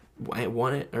 be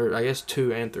one, or I guess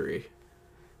 2 and 3.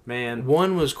 Man.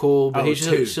 One was cool, but he's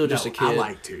two. still just No, a kid. I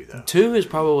like 2, though. 2 is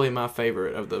probably my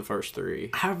favorite of the first 3.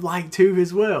 I like 2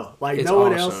 as well. Like, It's no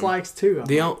one else awesome. likes 2.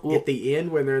 Well- At the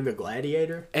end, when they're in the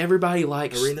gladiator. Everybody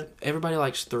likes Arena?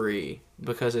 3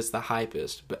 because it's the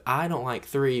hypest, but I don't like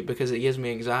 3 because it gives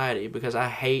me anxiety because I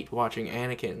hate watching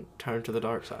Anakin turn to the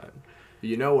dark side.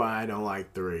 You know why I don't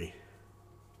like 3?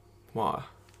 Why?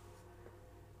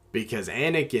 Because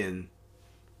Anakin,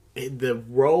 the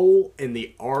role and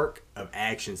the arc of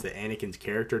actions that Anakin's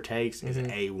character takes is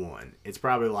A1. It's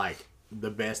probably like the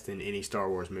best in any Star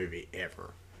Wars movie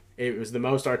ever. It was the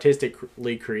most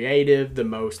artistically creative, the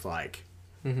most like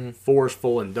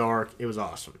forceful and dark. It was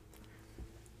awesome.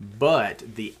 But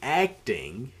the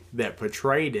acting that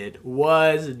portrayed it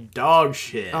was dog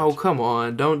shit. Oh, come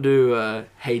on. Don't do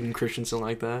Hayden Christensen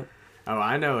like that. Oh,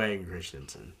 I know Hayden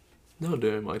Christensen. Don't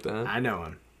do him like that. I know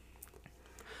him.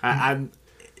 I'm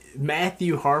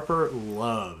Matthew Harper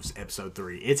loves Episode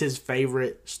 3. It's his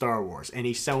favorite Star Wars, and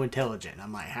he's so intelligent.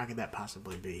 I'm like, how could that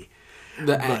possibly be?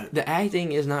 The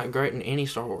acting is not great in any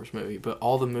Star Wars movie, but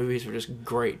all the movies are just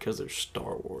great because they're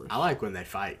Star Wars. I like when they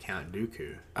fight Count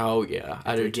Dooku. Oh, yeah.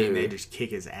 I do, too. They just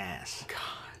kick his ass.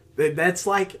 God. That's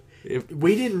like...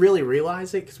 we didn't really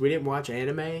realize it because we didn't watch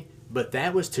anime, but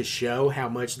that was to show how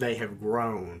much they have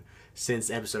grown since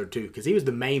Episode 2, because he was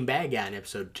the main bad guy in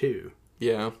Episode 2.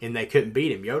 Yeah. And they couldn't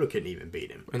beat him. Yoda couldn't even beat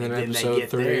him. And then Episode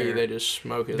 3, they just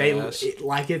smoke his ass.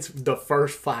 Like it's the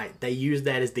first fight. They use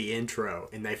that as the intro,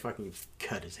 and they fucking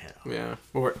cut his head off. Yeah.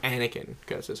 Or Anakin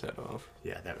cuts his head off.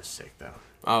 Yeah, that was sick, though.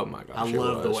 Oh, my gosh. I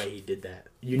love the way he did that.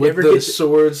 You with never the get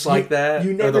swords like that?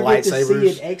 You never or the get lightsabers? to see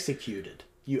it executed.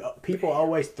 People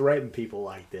always threaten people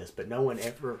like this, but no one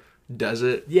ever... Does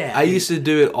it? Yeah. I used to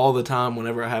do it all the time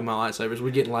whenever I had my lightsabers.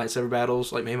 We'd get in lightsaber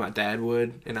battles, like maybe my dad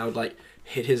would, and I would like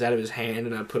hit his out of his hand,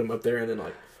 and I'd put him up there and then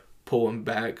like pull him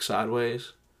back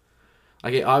sideways.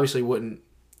 Like it obviously wouldn't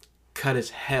cut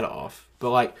his head off, but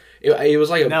like it was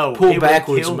like a pull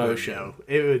backwards motion.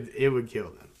 It would kill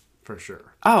them for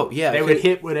sure. Oh yeah, they would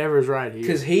hit whatever's right here.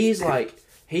 Because he's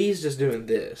just doing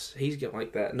this. He's getting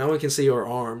like that. No one can see our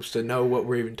arms to know what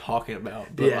we're even talking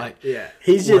about. But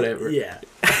he's whatever. Yeah.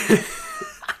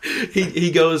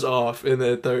 he goes off in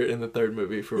the third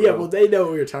movie for real. Well, they know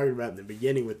what we were talking about in the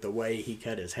beginning with the way he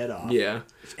cut his head off. Yeah.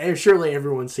 And surely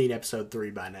everyone's seen Episode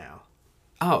 3 by now.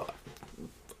 Oh,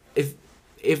 if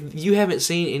you haven't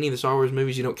seen any of the Star Wars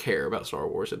movies, you don't care about Star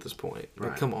Wars at this point. Right.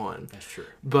 Like, come on. That's true.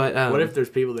 But what if there's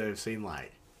people that have seen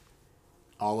like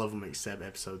all of them except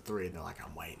Episode 3, and they're like,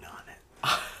 I'm waiting on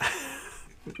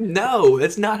it. No,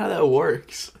 that's not how that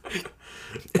works.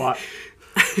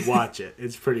 Watch it.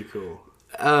 It's pretty cool.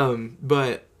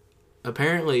 But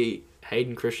apparently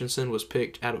Hayden Christensen was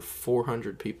picked out of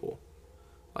 400 people.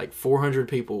 Like 400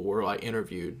 people were like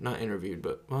interviewed, not interviewed,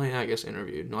 but well, yeah, I guess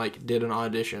interviewed. Like did an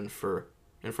audition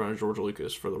in front of George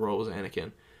Lucas for the role as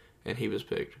Anakin, and he was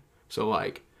picked. So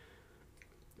like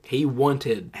he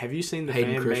wanted. Have you seen the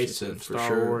Hayden fan base of for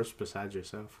Star Wars besides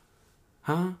yourself?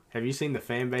 Huh? Have you seen the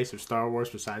fan base of Star Wars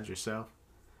besides yourself?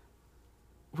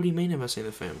 What do you mean have I seen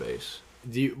the fan base?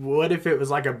 What if it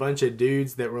was like a bunch of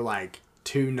dudes that were like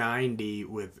 290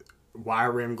 with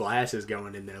wire rim glasses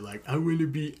going in there like, I want to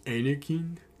be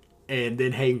Anakin? And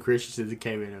then Hayden Christensen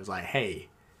came in and was like, hey,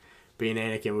 being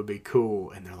Anakin would be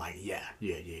cool. And they're like, yeah,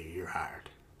 you're hired.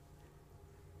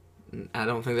 I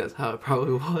don't think that's how it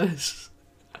probably was.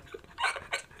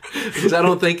 Because I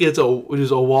don't think it's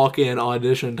just a walk-in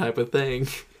audition type of thing.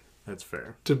 That's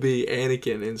fair. To be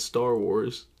Anakin in Star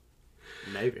Wars.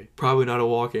 Maybe. Probably not a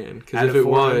walk-in. Because if it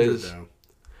was... Though.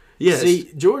 Yes.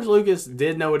 See, George Lucas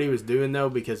did know what he was doing, though,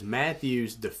 because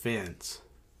Matthew's defense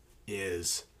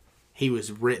is he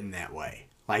was written that way.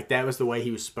 Like, that was the way he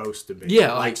was supposed to be.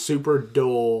 Yeah. Like super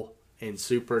dull and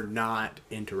super not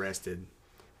interested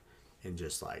in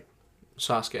just, like...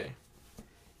 Sasuke.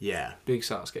 Yeah. Big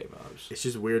Sasuke vibes. It's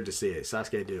just weird to see it.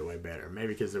 Sasuke did it way better.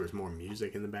 Maybe because there was more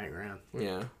music in the background.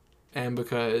 Yeah. And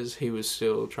because he was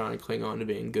still trying to cling on to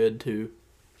being good, too.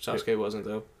 Sasuke wasn't,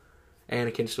 though.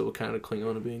 Anakin still kind of cling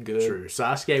on to being good. True.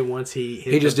 Sasuke, once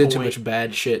he just did too much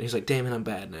bad shit. He's like, damn it, I'm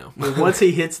bad now. Once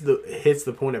he hits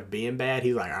the point of being bad,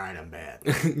 he's like, all right, I'm bad.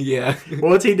 Yeah.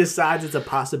 Once he decides it's a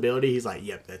possibility, he's like,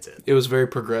 yep, that's it. It was very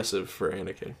progressive for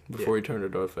Anakin before he turned to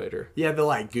Darth Vader. Yeah, the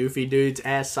like goofy dudes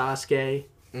asked Sasuke,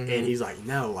 and he's like,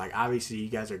 no, like obviously you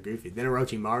guys are goofy. Then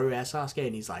Orochimaru asked Sasuke,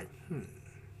 and he's like,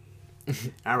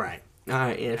 all right. All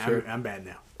right, yeah, sure. I'm bad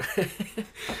now.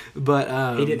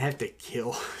 But he didn't have to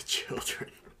kill children.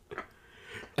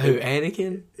 Who,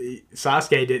 Anakin?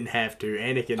 Sasuke didn't have to.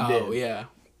 Anakin did. Oh, yeah.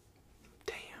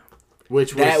 Damn.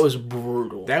 That was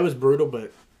brutal. That was brutal,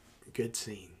 but good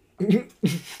scene.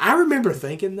 I remember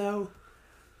thinking, though,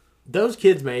 those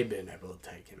kids may have been able to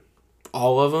take him.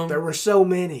 All of them? There were so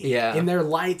many. Yeah. And they're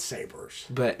lightsabers.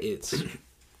 But it's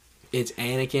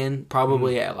Anakin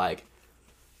probably at, like,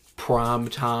 prime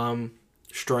time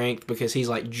strength because he's,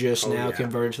 like, just now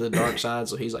converted to the dark side,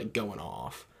 so he's, like, going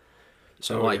off.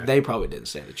 So, they probably didn't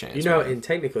stand a chance. You know, and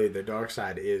technically, the dark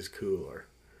side is cooler.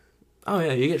 Oh,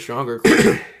 yeah, you get stronger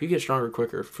quicker. You get stronger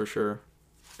quicker, for sure.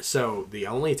 So, the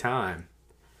only time,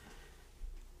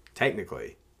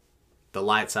 technically, the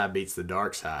light side beats the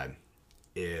dark side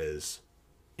is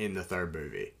in the third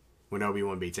movie, when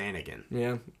Obi-Wan beats Anakin.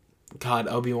 Yeah. God,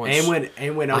 Obi-Wan. And when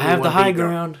Obi-Wan I have the high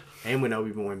ground. And when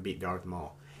Obi-Wan beat Darth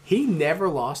Maul. He never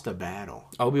lost a battle.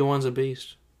 Obi-Wan's a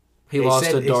beast. He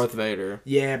lost to Darth Vader.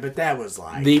 Yeah, but that was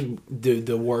like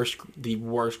the worst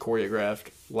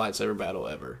choreographed lightsaber battle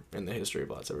ever in the history of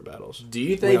lightsaber battles. Do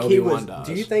you think he was?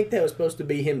 Do you think that was supposed to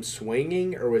be him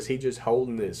swinging, or was he just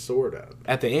holding his sword up?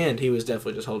 At the end, he was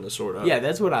definitely just holding his sword up. Yeah,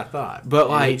 that's what I thought. But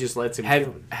like, he just lets him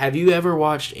kill him. Have you ever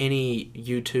watched any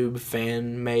YouTube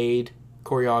fan made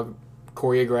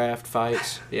choreographed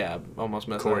fights? Yeah, almost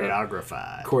messed up. Choreographed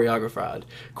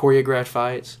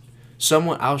fights.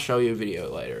 I'll show you a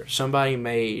video later. Somebody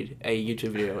made a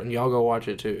YouTube video, and y'all go watch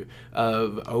it too,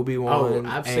 of Obi-Wan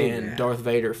and Darth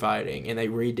Vader fighting, and they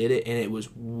redid it, and it was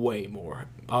way more.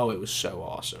 Oh, it was so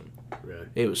awesome. Really?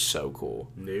 It was so cool.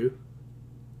 New?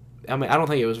 I mean, I don't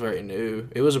think it was very new.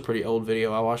 It was a pretty old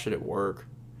video. I watched it at work.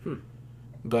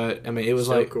 But, I mean, it was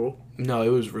so cool? No, it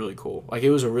was really cool. Like,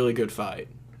 it was a really good fight.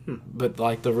 But,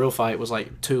 like, the real fight was,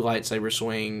 like, 2 lightsaber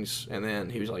swings, and then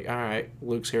he was like, all right,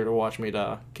 Luke's here to watch me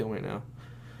die. Kill me now.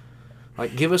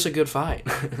 Like, give us a good fight.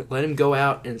 Let him go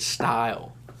out in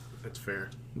style. That's fair.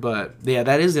 But, yeah,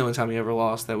 that is the only time he ever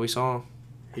lost that we saw.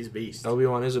 He's a beast.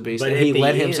 Obi-Wan is a beast. But and he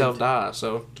let himself die,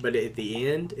 so. But at the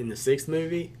end, in the 6th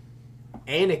movie,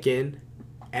 Anakin,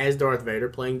 as Darth Vader,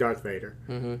 playing Darth Vader,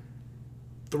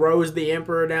 throws the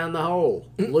Emperor down the hole.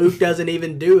 Luke doesn't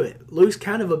even do it. Luke's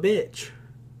kind of a bitch.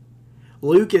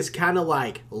 Luke is kind of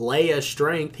like Leia's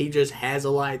strength. He just has a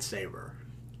lightsaber.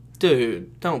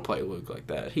 Dude, don't play Luke like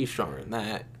that. He's stronger than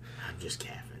that. I'm just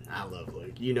capping. I love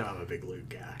Luke. You know I'm a big Luke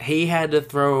guy. He had to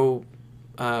throw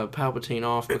Palpatine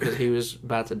off because he was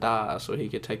about to die, so he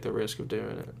could take the risk of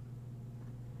doing it.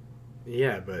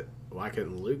 Yeah, but why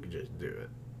couldn't Luke just do it?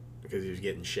 Because he was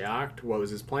getting shocked? What was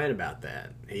his plan about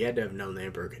that? He had to have known the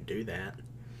Emperor could do that.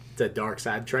 It's a dark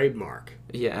side trademark.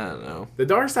 Yeah, I don't know. The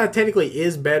dark side technically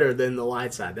is better than the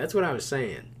light side. That's what I was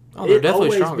saying. Oh, they're definitely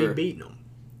always stronger. Be beating them.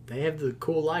 They have the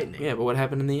cool lightning. Yeah, but what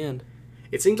happened in the end?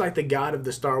 It seems like the god of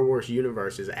the Star Wars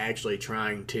universe is actually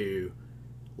trying to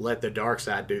let the dark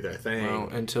side do their thing. Well,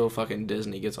 until fucking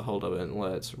Disney gets a hold of it and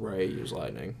lets Rey use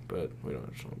lightning. But we don't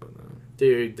have to talk about that.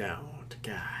 Dude, don't.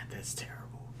 God, that's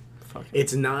terrible. Fuck it.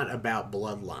 It's not about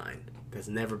bloodline. That's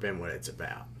never been what it's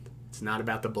about. It's not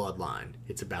about the bloodline.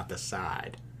 It's about the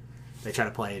side. They try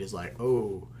to play it as like,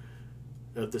 oh,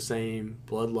 of the same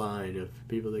bloodline of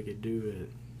people that could do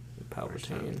it.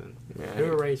 Palpatine. Yeah, Who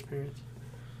were Rey's parents?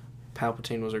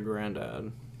 Palpatine was her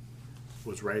granddad.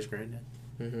 Was Rey's granddad?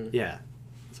 Mm-hmm. Yeah.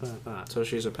 That's what I thought. So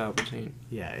she's a Palpatine.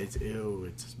 Yeah, it's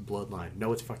bloodline.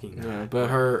 No, it's fucking not. Yeah, but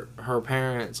her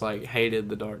parents like hated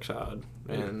the dark side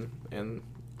and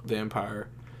the Empire.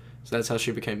 So that's how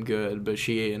she became good, but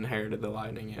she inherited the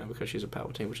lightning, because she's a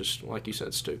Palpatine, which is, like you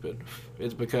said, stupid.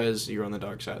 It's because you're on the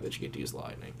dark side that you get to use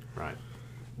lightning. Right.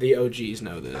 The OGs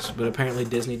know this, but apparently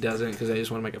Disney doesn't because they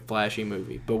just want to make a flashy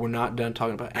movie. But we're not done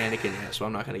talking about Anakin yet, so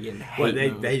I'm not going to get in hate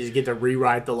mode. They just get to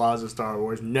rewrite the laws of Star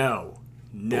Wars? No,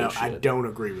 Bullshit. I don't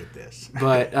agree with this.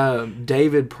 But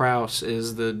David Prowse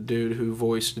is the dude who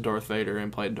voiced Darth Vader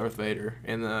and played Darth Vader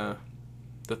in the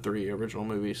 3 original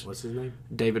movies. What's his name?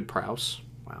 David Prowse.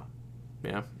 Wow.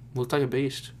 Yeah. Looked like a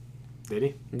beast. Did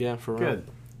he? Yeah, for real. Good.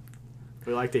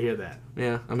 We like to hear that.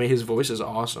 Yeah, I mean, his voice is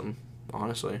awesome,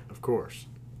 honestly. Of course.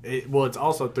 It's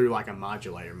also through like a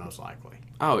modulator, most likely.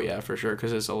 Oh, yeah, for sure,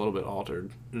 because it's a little bit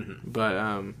altered.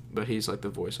 Mm-hmm. But he's like the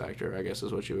voice actor, I guess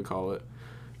is what you would call it.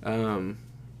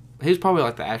 He's probably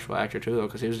like the actual actor, too, though,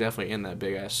 because he was definitely in that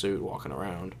big-ass suit walking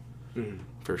around. Mm-hmm.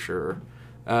 For sure.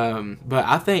 But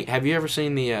I think, have you ever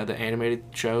seen the animated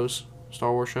shows,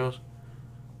 Star Wars shows?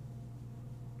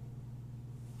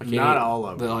 Like Not all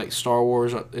of them. The like Star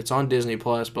Wars, it's on Disney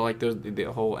Plus, but like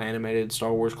the whole animated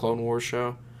Star Wars Clone Wars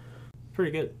show.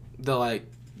 Pretty good.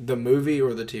 The movie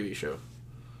or the TV show?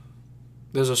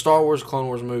 There's a Star Wars Clone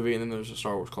Wars movie, and then there's a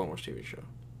Star Wars Clone Wars TV show.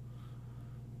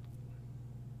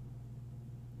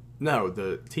 No,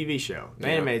 the TV show, the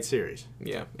animated series.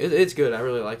 Yeah, it's good. I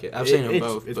really like it. I've seen them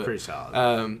both. It's pretty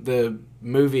solid. The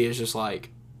movie is just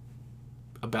like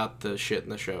about the shit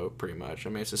in the show, pretty much. I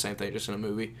mean, it's the same thing, just in a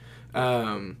movie.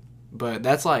 But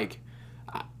that's like,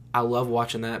 I love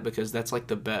watching that because that's like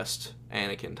the best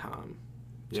Anakin time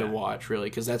to watch, really,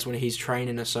 because that's when he's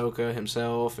training Ahsoka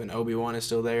himself, and Obi-Wan is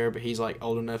still there, but he's like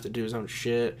old enough to do his own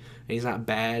shit, and he's not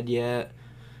bad yet.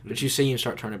 But you see him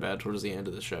start turning bad towards the end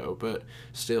of the show, but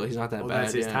still, he's not that bad.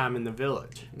 That's his time in the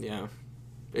village. Yeah,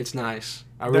 it's nice.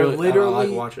 I like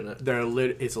watching it.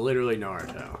 It's literally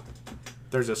Naruto.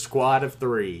 There's a squad of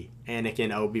 3: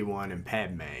 Anakin, Obi-Wan, and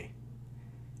Padme.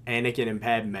 Anakin and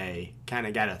Padme kind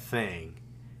of got a thing,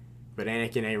 but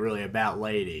Anakin ain't really about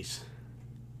ladies.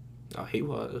 Oh, he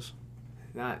was.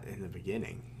 Not in the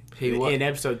beginning. He was. In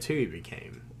episode 2, he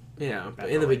became. Yeah, but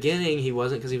in the beginning, he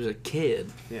wasn't because he was a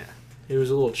kid. Yeah. He was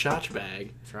a little chotch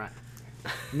bag. That's right.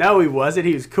 No, he wasn't.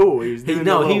 He was cool. He was doing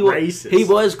racist. He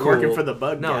was cool. Working for the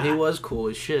bug guy. No, he was cool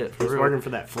as shit. He was working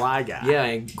for that fly guy. Yeah,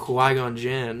 and Qui-Gon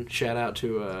Jinn, shout out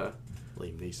to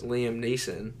Liam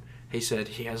Neeson. He said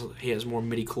he has more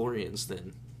midi-chlorians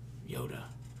than Yoda.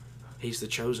 He's the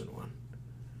chosen one.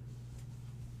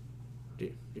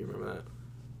 Do you remember that?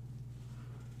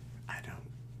 I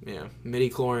don't. Yeah,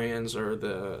 midi-chlorians are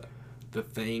the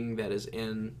thing that is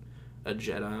in a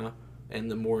Jedi, and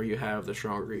the more you have, the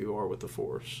stronger you are with the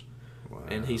Force. Wow.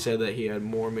 And he said that he had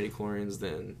more midi-chlorians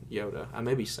than Yoda. I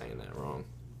may be saying that wrong.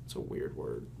 It's a weird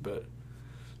word, but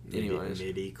anyways.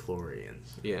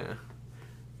 Midi-chlorians. Yeah.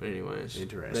 But anyways.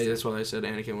 Interesting. That's why they said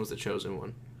Anakin was the chosen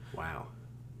one. Wow.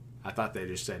 I thought they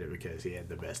just said it because he had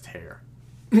the best hair.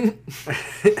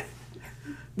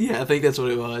 Yeah, I think that's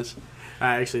what it was.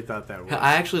 I actually thought that was.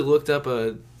 I actually looked up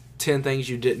 10 things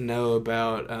you didn't know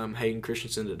about Hayden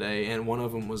Christensen today, and one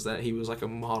of them was that he was like a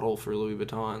model for Louis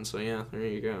Vuitton. So yeah, there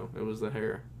you go. It was the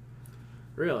hair.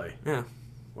 Really? Yeah.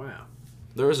 Wow.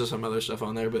 There was some other stuff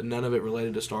on there, but none of it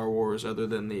related to Star Wars other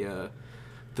than the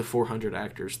 400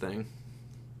 actors thing.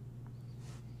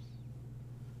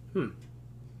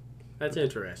 That's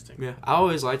interesting. Yeah, I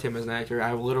always liked him as an actor.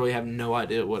 I literally have no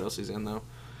idea what else he's in, though.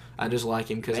 I just like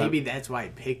him because maybe that's why he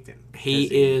picked him. He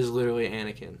is literally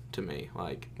Anakin to me.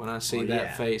 Like, when I see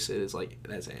that face, it is like,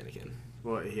 that's Anakin.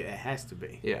 Well, it has to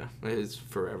be. Yeah, it is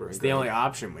forever. It's the only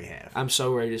option we have. I'm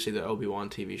so ready to see the Obi-Wan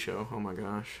TV show. Oh my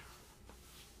gosh.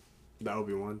 The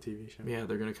Obi-Wan TV show? Yeah,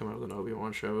 they're going to come out with an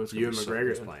Obi-Wan show. Ewan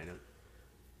McGregor's playing him.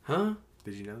 Huh?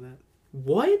 Did you know that?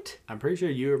 What? I'm pretty sure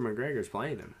Ewan McGregor's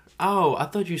playing him. Oh, I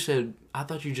thought you just said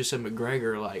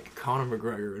McGregor, like Conor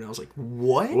McGregor, and I was like,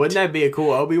 what? Wouldn't that be a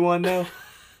cool Obi-Wan, though?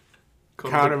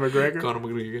 Conor McGregor? Conor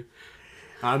McGregor.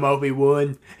 I'm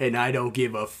Obi-Wan, and I don't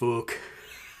give a fuck.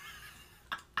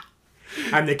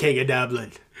 I'm the king of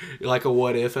Dublin. Like a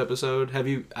What If episode? Have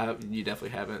you? You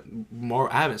definitely haven't.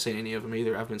 I haven't seen any of them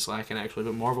either. I've been slacking actually,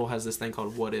 but Marvel has this thing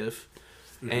called What If,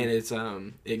 and it's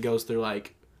it goes through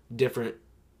like different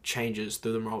changes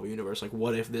through the Marvel universe. Like,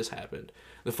 what if this happened?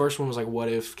 The first one was like, what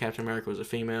if Captain America was a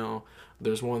female?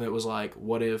 There's one that was like,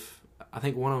 what if? I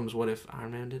think one of them was what if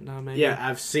Iron Man didn't die. Maybe. Yeah,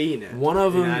 I've seen it. One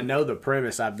of them. And I know the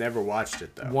premise. I've never watched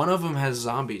it though. One of them has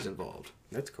zombies involved.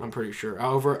 That's cool. I'm pretty sure.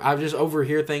 I just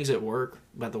overhear things at work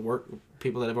about the work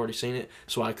people that have already seen it,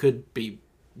 so I could be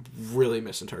really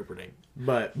misinterpreting.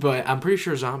 But I'm pretty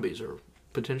sure zombies are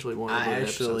potentially one of the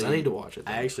episodes. I need to watch it,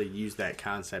 though. I actually use that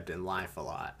concept in life a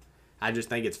lot. I just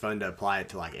think it's fun to apply it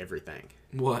to like everything.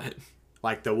 What?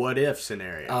 Like the what if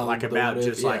scenario, like about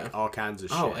just like all kinds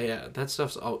of shit. Oh yeah, that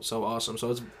stuff's so awesome.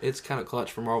 So it's kind of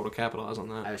clutch for Marvel to capitalize on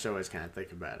that. I just always kind of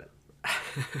think about it.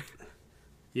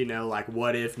 You know, like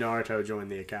what if Naruto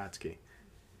joined the Akatsuki?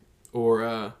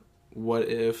 Or what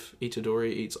if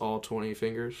Itadori eats all 20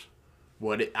 fingers?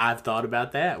 I've thought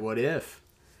about that. What if?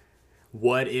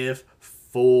 What if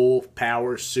full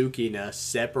power Sukina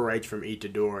separates from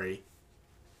Itadori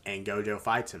and Gojo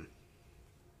fights him?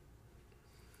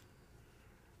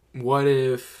 What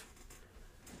if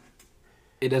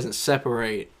it doesn't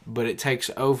separate, but it takes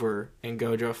over and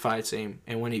Gojo fights him,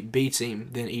 and when he beats him,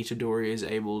 then Itadori is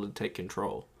able to take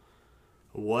control?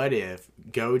 What if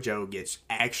Gojo gets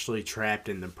actually trapped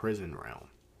in the prison realm?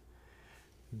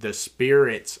 The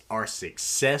spirits are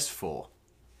successful.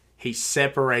 He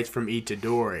separates from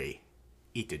Itadori.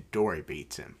 Itadori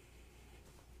beats him.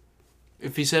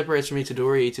 If he separates from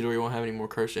Itadori won't have any more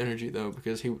cursed energy, though,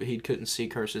 because he couldn't see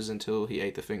curses until he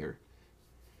ate the finger.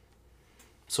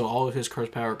 So all of his curse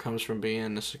power comes from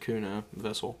being the Sukuna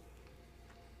vessel.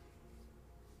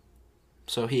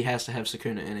 So he has to have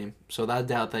Sukuna in him. So I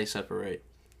doubt they separate.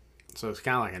 So it's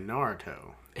kind of like a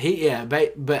Naruto.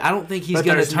 But I don't think he's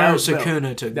going to turn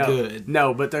Sukuna to good.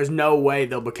 No, but there's no way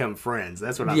they'll become friends.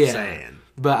 That's what I'm saying.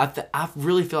 But I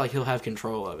really feel like he'll have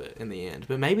control of it in the end.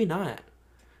 But maybe not.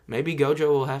 Maybe Gojo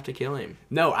will have to kill him.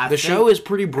 No, the show is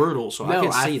pretty brutal, so I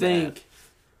can see that.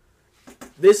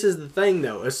 This is the thing,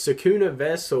 though. A Sukuna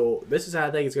vessel, this is how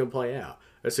I think it's going to play out.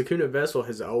 A Sukuna vessel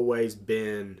has always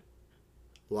been,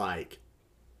 like,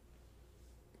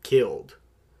 killed.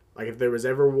 Like, if there was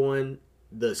ever one,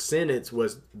 the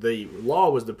law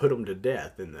was to put them to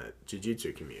death in the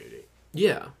Jujutsu community.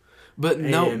 Yeah. But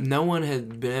no one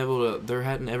had been able to, there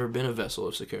hadn't ever been a vessel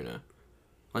of Sukuna.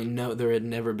 Like, no, there had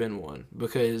never been one.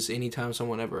 Because anytime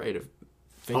someone ever ate a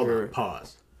finger... Hold on,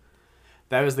 pause.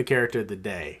 That was the character of the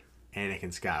day,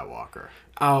 Anakin Skywalker.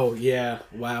 Oh, yeah.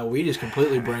 Wow, we just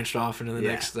completely branched off into the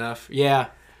next stuff. Yeah.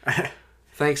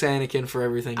 Thanks, Anakin, for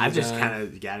everything you've I just done. kind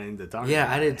of got into talking. Yeah,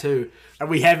 about I did it. too. And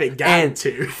we haven't gotten And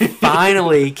to.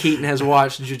 Finally, Keaton has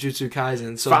watched Jujutsu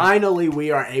Kaisen. So Finally, we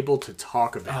are able to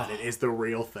talk about it. Is the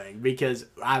real thing, because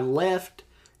I left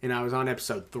and I was on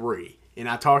episode 3, and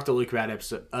I talked to Luke about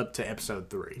up to episode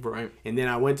 3, right. and then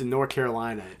I went to North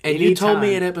Carolina. And you told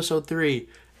me at episode 3,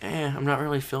 I'm not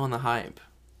really feeling the hype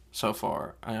so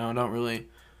far. I don't really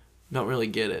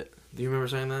get it. Do you remember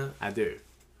saying that? I do.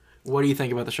 What do you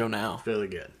think about the show now? It's really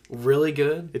good. Really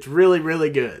good? It's really,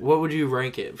 really good. What would you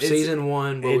rank it? Season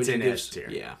 1, what would It's you an give? S tier.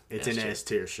 Yeah. It's an S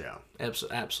tier show.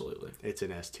 Absolutely. It's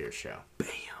an S tier show. Bam.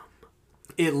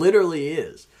 It literally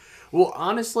is. Well,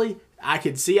 honestly, I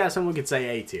could see how someone could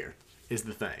say A tier is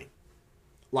the thing.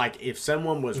 Like, if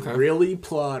someone was really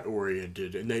plot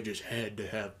oriented and they just had to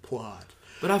have plot.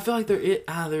 But I feel like there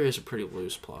is a pretty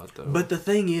loose plot, though. But the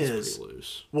thing It's is, pretty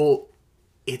loose. well,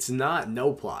 it's not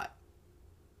no plot.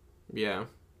 Yeah.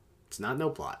 It's not no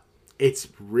plot. It's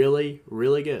really,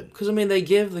 really good. Because, I mean, they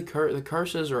give the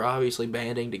curses are obviously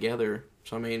banding together.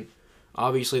 So, I mean,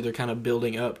 obviously they're kind of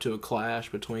building up to a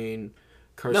clash between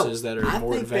curses that are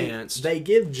more advanced. They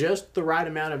give just the right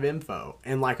amount of info,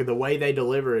 and like the way they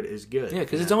deliver it is good. Yeah,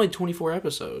 because it's only 24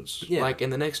 episodes. Yeah. Like,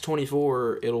 in the next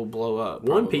 24, it'll blow up.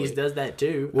 One probably. Piece does that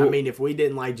too. Well, I mean, if we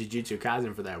didn't like Jujutsu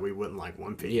Kaisen for that, we wouldn't like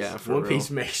One Piece. Yeah, for One real. Piece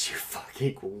makes you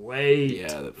fucking wait.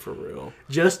 Yeah, for real.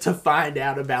 Just to find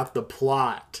out about the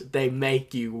plot, they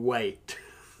make you wait.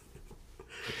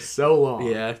 So long.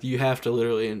 Yeah, you have to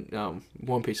literally. And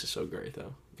One Piece is so great,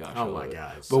 though. Gosh, Oh I my love it.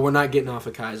 God. But we're not getting off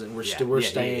of Kaizen. We're Yeah,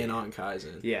 staying yeah. on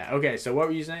Kaizen. Yeah, okay, so what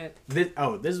were you saying? This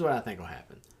is what I think will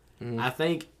happen. Mm-hmm. I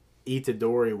think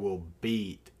Itadori will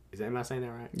beat... Am I saying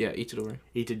that right? Yeah, Itadori.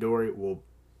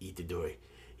 Itadori.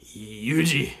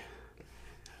 Yuji.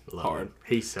 Love Hard. him.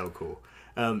 He's so cool.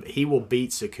 He will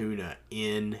beat Sukuna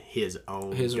in his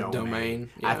own domain.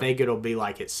 I Yeah. think it'll be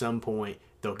like at some point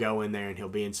they'll go in there and he'll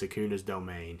be in Sukuna's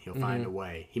domain. He'll find a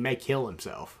way. He may kill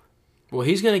himself. Well,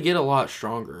 he's going to get a lot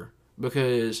stronger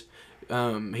because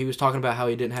he was talking about how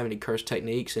he didn't have any curse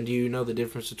techniques. And do you know the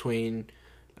difference between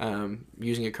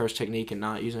using a curse technique and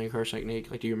not using a curse technique?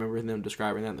 Like, do you remember them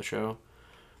describing that in the show?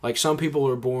 Like, some people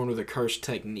are born with a curse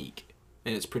technique,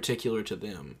 and it's particular to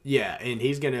them. Yeah, and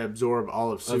he's going to absorb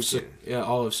all of Sukuna.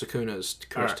 All of Sukuna's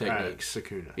curse techniques.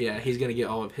 Sukuna. Yeah, he's going to get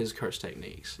all of his curse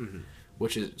techniques.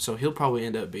 Which is, so he'll probably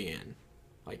end up being,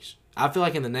 like, I feel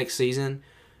like in the next season...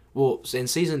 Well, in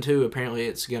Season 2, apparently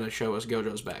it's going to show us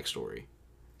Gojo's backstory.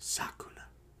 Sakuna.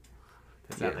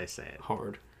 That's how they say it.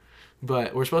 Hard.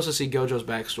 But we're supposed to see Gojo's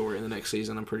backstory in the next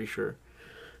season, I'm pretty sure.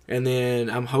 And then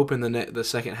I'm hoping the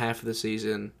second half of the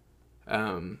season,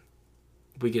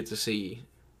 we get to see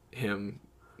him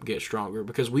get stronger.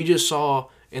 Because we just saw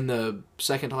in the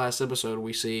second to last episode,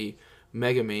 we see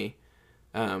Megami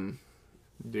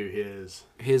Do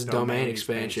his domain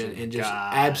expansion and just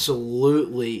God.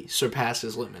 absolutely surpass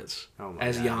his limits, Oh my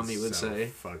as God, Yami would so say.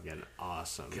 Fucking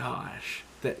awesome. Gosh,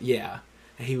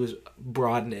 he was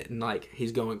broadening it and like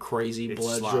he's going crazy, It's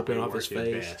blood sloppy dripping off his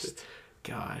working face. best.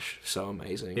 Gosh, so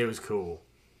amazing. It was cool.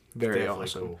 Very definitely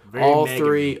awesome. cool.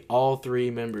 Very All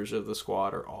three members of the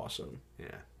squad are awesome.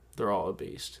 Yeah. They're all a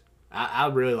beast. I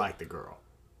really like the girl.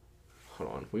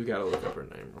 Hold on, we've got to look up her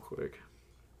name real quick.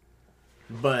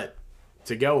 But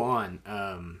to go on,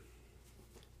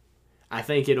 I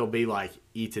think it'll be like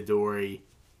Itadori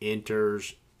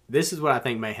enters. This is what I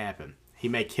think may happen. He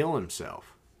may kill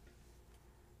himself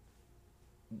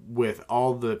with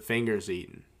all the fingers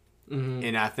eaten. Mm-hmm.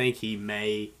 And I think he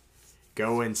may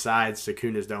go inside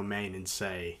Sukuna's domain and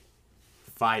say,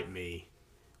 fight me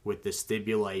with the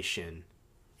stipulation,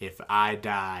 if I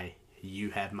die, you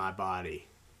have my body.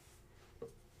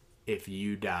 If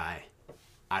you die,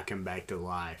 I come back to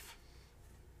life.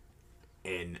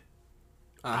 And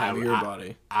I have your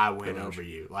body. I win over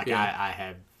you. Like, Yeah. I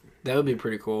have... That would be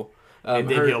pretty cool. And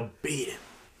then he'll beat him.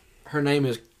 Her name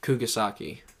is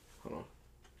Kugisaki. Hold on.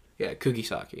 Yeah,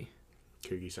 Kugisaki.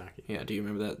 Kugisaki. Yeah, do you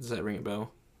remember that? Does that ring a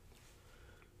bell?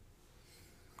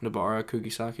 Nobara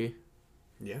Kugisaki?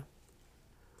 Yeah.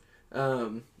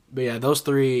 But yeah, those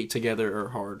three together are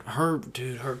hard. Her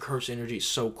curse energy is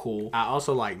so cool. I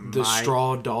also like The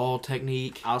straw doll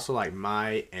technique. I also like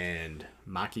Mai and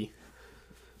Maki.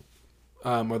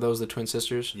 Are those the twin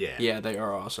sisters? Yeah. Yeah, they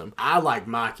are awesome. I like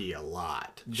Maki a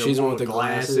lot. She's the one with the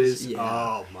glasses. Yeah.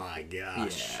 Oh my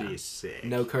gosh, Yeah. she's sick.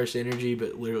 No curse energy,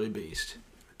 but literally beast.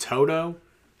 Toto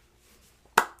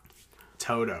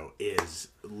is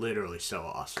literally so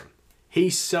awesome.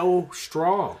 He's so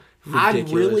strong.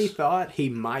 Ridiculous. I really thought he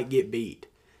might get beat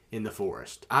in the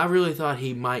forest. I really thought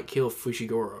he might kill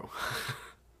Fushiguro.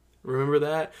 Remember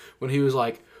that? When he was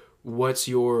like, what's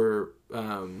your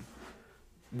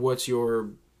what's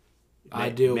your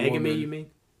ideal Megami, woman? you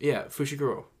mean? Yeah,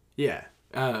 Fushiguro. Yeah.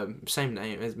 Same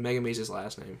name. Megami's his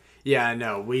last name. Yeah, I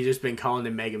know. We just been calling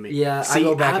him Megami. Yeah, I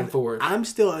go back and forth. I'm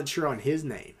still unsure on his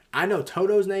name. I know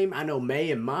Toto's name. I know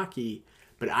Mei and Maki,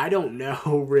 but I don't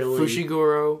know really.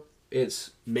 Fushiguro.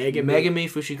 It's Megami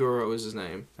Fushiguro is his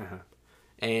name,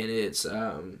 and it's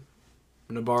Nobara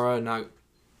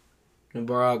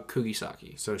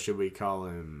Kugisaki. So should we call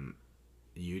him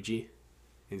Yuji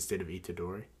instead of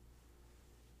Itadori?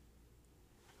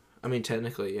 I mean,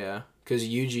 technically, yeah, because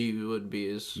Yuji would be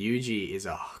his. Yuji is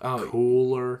a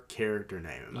cooler character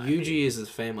name. Yuji is his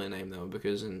family name though,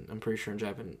 because I'm pretty sure in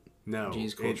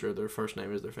Japanese culture, their first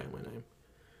name is their family name.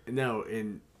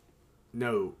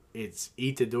 No, it's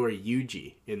Itadori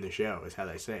Yuji in the show, is how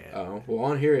they say it. Oh, well,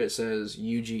 on here it says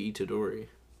Yuji Itadori.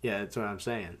 Yeah, that's what I'm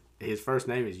saying. His first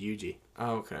name is Yuji.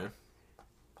 Oh, okay.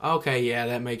 Okay, yeah,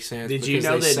 that makes sense. Did you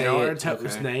know that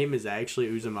Naruto's name is actually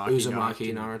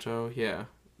Uzumaki Naruto? Yeah.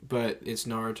 But it's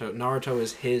Naruto. Naruto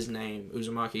is his name.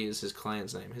 Uzumaki is his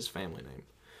clan's name, his family name.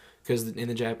 Because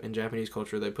in Japanese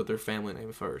culture, they put their family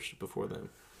name first before them.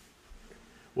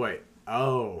 Wait.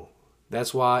 Oh.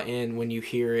 That's why when you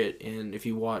hear it, and if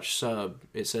you watch sub,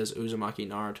 it says Uzumaki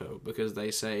Naruto, because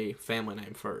they say family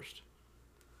name first.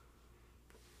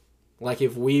 Like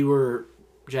if we were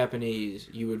Japanese,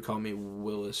 you would call me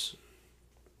Willis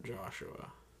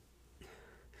Joshua.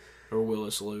 Or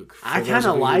Willis Luke. I kind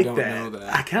of like that.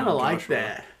 I kind of like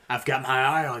that. I've got my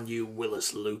eye on you,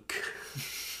 Willis Luke.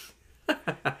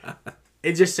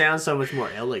 It just sounds so much more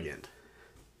elegant.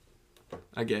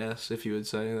 I guess, if you would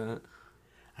say that.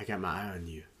 I got my eye on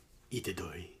you,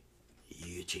 Itadori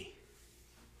Yuji.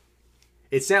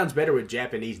 It sounds better with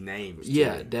Japanese names, too.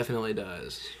 Yeah, it definitely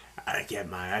does. I got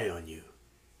my eye on you,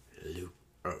 Luke,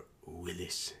 or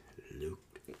Willis Luke.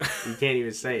 You can't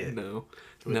even say it. No,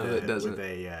 it doesn't. With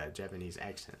a Japanese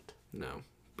accent. No,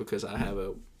 because I have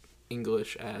a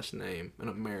English-ass name, an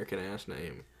American-ass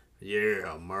name.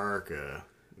 Yeah, America.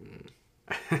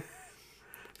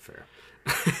 Fair.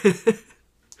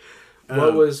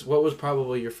 What was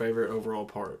probably your favorite overall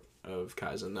part of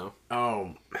Kaizen, though?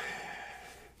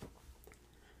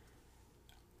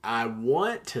 I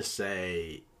want to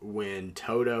say when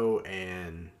Toto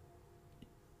and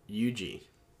Yuji,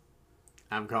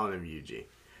 I'm calling him Yuji.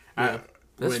 Yeah,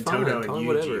 that's when fine. Toto and Yuji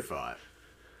whatever. fought.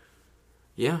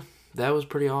 Yeah, that was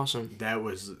pretty awesome. That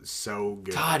was so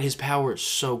good. God, his power is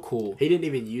so cool. He didn't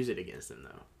even use it against him,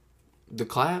 though. The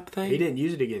clap thing? He didn't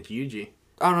use it against Yuji.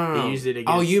 Oh, no. He used it against...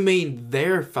 Oh, you mean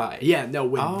their fight? Yeah, no,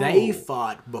 when they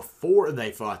fought, before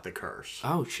they fought the curse.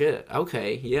 Oh, shit.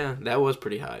 Okay, yeah, that was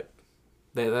pretty hype.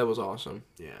 That was awesome.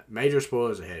 Yeah, major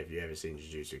spoilers ahead if you haven't seen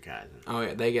Jujutsu Kaisen. Oh,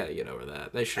 yeah, they got to get over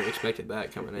that. They should have expected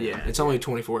that coming in. Yeah. It's only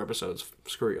 24 episodes.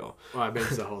 Screw y'all. Well, I bet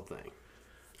it's the whole thing.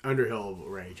 Underhill will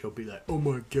rage. He'll be like, oh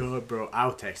my god, bro.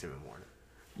 I'll text him and warn him.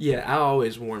 Yeah, I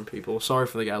always warn people. Sorry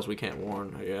for the guys we can't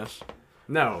warn, I guess.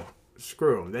 No,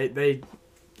 screw them. This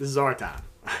is our time.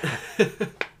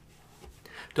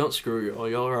 Don't screw y'all.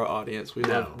 Y'all are our audience. We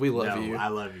love you. I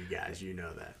love you guys. You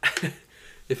know that.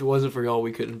 If it wasn't for y'all,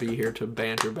 we couldn't be here to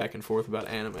banter back and forth about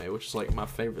anime, which is like my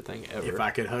favorite thing ever. If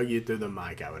I could hug you through the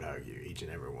mic, I would hug you, each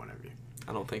and every one of you.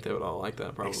 I don't think they would all like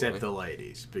that, probably. Except the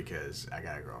ladies, because I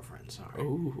got a girlfriend, sorry.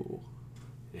 Ooh.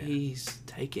 Yeah. He's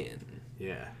taken.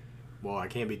 Yeah. Well, I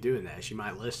can't be doing that. She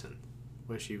might listen.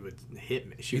 Well, she would hit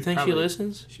me. You think she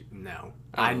listens? No.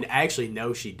 Oh. I actually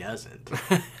know she doesn't.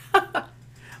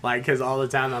 Like, because all the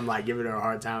time I'm, like, giving her a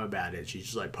hard time about it. She's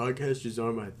just like, podcasts just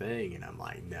aren't my thing. And I'm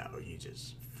like, no, you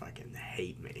just fucking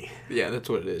hate me. Yeah, that's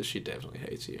what it is. She definitely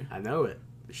hates you. I know it.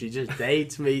 She just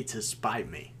dates me to spite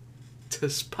me. To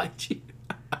spite you.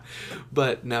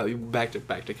 But now, back to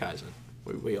Kaizen.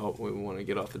 We want to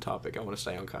get off the topic. I want to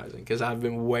stay on Kaizen because I've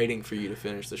been waiting for you to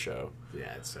finish the show.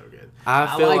 Yeah, it's so good.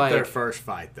 I feel like their first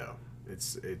fight though.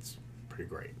 It's pretty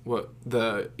great. What,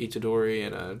 the Itadori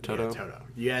and Toto? Yeah, Toto.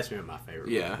 You asked me what my favorite.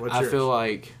 Yeah, What's I yours? feel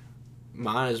like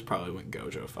mine is probably when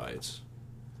Gojo fights.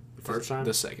 The first time.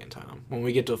 The second time when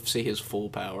we get to see his full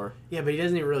power. Yeah, but he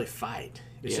doesn't even really fight.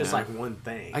 It's just like one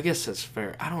thing. I guess that's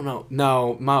fair. I don't know.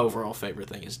 No, my overall favorite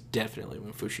thing is definitely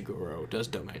when Fushiguro does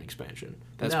domain expansion.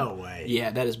 No way.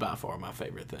 Yeah, that is by far my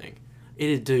favorite thing. It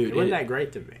is, dude. It wasn't that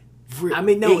great to me. I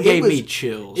mean, no, it gave me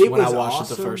chills when I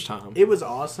watched it the first time. It was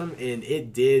awesome, and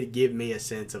it did give me a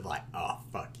sense of like, oh,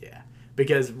 fuck yeah.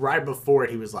 Because right before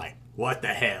it, he was like, what the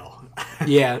hell?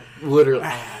 Yeah, literally.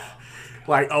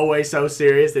 Like, always so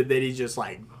serious, and then he just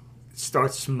like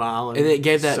starts smiling. And it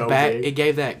gave that so back. big. It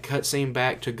gave that cutscene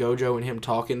back to Gojo and him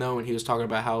talking though, and he was talking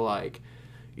about how like,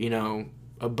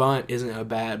 a bunt isn't a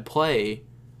bad play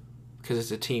because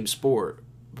it's a team sport,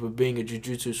 but being a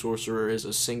jujutsu sorcerer is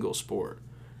a single sport.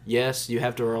 Yes, you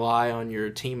have to rely on your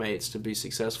teammates to be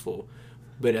successful,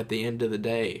 but at the end of the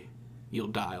day, you'll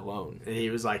die alone. And he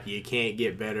was like, you can't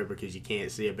get better because you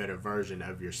can't see a better version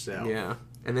of yourself. Yeah.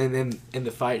 And then in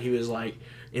the fight, he was like,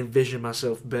 envision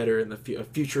myself better in a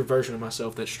future version of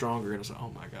myself that's stronger. And it's like,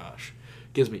 oh my gosh.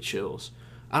 Gives me chills.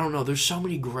 I don't know. There's so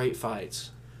many great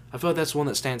fights. I feel like that's one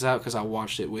that stands out because I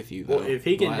watched it with you, though. Well, if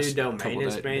he can do domain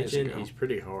expansion, he's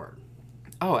pretty hard.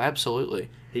 Oh, absolutely.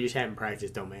 He just hadn't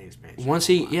practiced domain expansion. Once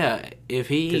he, yeah, if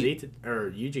he... Because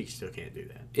Yuji still can't do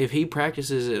that. If he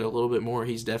practices it a little bit more,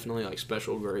 he's definitely like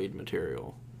special grade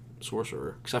material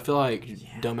sorcerer. Because I feel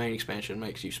like domain expansion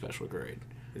makes you special grade.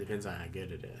 It depends on how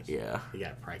good it is. Yeah. You got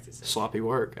to practice it. Sloppy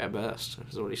work, at best,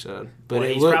 is what he said. But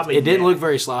well, it didn't look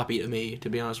very sloppy to me, to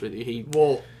be honest with you.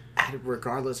 Well,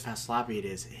 regardless of how sloppy it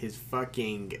is, his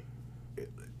fucking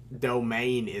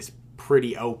domain is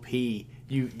pretty OP.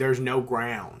 There's no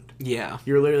ground. Yeah.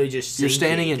 You're literally just sinking. You're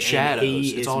standing in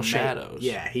shadows. It's all shadows.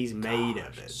 Yeah, he's made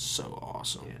of it. So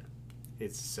awesome. Yeah.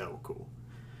 It's so cool.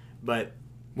 But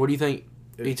what do you think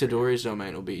Itadori's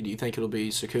domain will be? Do you think it'll be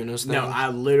Sukuna's thing? No, I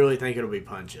literally think it'll be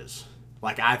punches.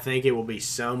 Like, I think it will be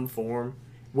some form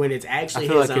when it's actually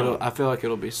his own. I feel like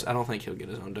it'll be... I don't think he'll get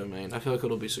his own domain. I feel like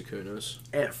it'll be Sukuna's.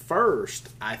 At first,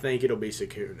 I think it'll be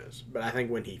Sukuna's. But I think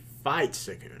when he fights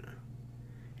Sukuna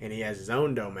and he has his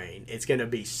own domain, it's going to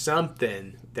be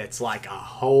something that's like a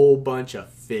whole bunch of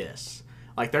fists.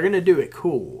 Like, they're going to do it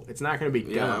cool. It's not going to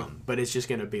be dumb, but it's just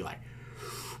going to be like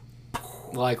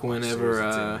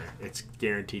whenever it's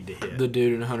guaranteed to hit. The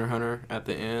dude in Hunter x Hunter at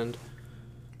the end,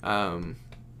 when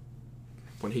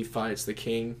he fights the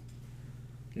king,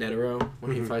 Netero,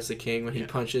 when he fights the king, when he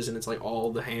punches and it's like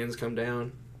all the hands come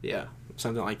down. Yeah,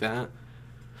 something like that.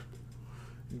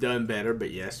 Done better,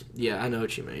 but yes. Yeah, I know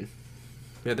what you mean.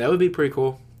 Yeah, that would be pretty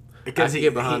cool. Because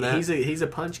get behind that. He's a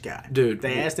punch guy, dude.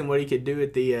 They asked him what he could do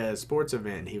at the sports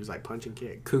event. He was like punch and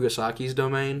kick. Kugasaki's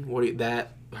domain,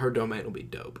 her domain will be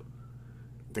dope.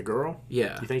 The girl?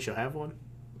 Yeah. You think she'll have one?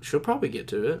 She'll probably get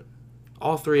to it.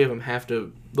 All three of them have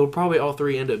to. They'll probably all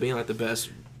three end up being like the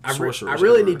best sorcerers. I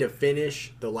really need to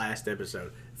finish the last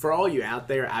episode. For all you out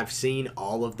there, I've seen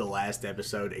all of the last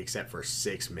episode except for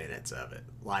 6 minutes of it.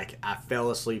 Like, I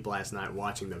fell asleep last night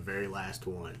watching the very last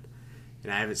one,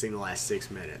 and I haven't seen the last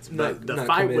 6 minutes. But the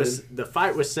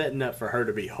fight was setting up for her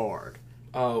to be hard.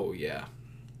 Oh yeah.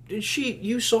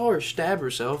 You saw her stab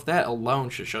herself. That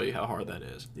alone should show you how hard that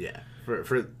is. Yeah.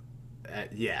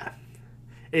 Yeah.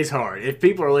 It's hard. If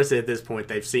people are listening at this point,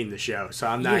 they've seen the show, so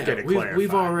I'm not going to clarify.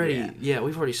 We've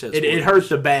already said it hurt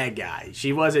the bad guy.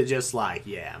 She wasn't just like,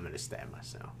 yeah, I'm going to stab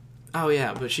myself. Oh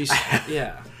yeah, but she's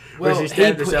yeah. Well,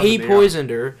 he poisoned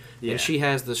her, and she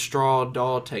has the straw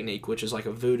doll technique, which is like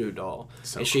a voodoo doll,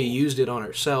 and she used it on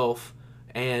herself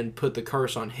and put the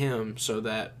curse on him, so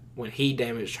that when he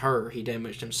damaged her, he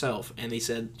damaged himself. And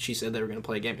she said they were going to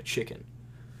play a game of chicken.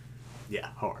 Yeah,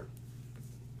 hard.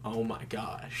 Oh my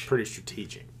gosh. Pretty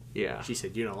strategic. Yeah. She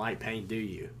said, you don't like pain, do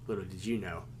you? Little did you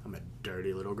know, I'm a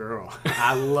dirty little girl.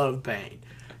 I love pain.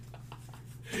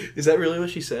 Is that really what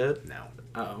she said? No.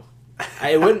 Oh.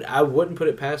 I wouldn't put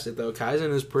it past it, though.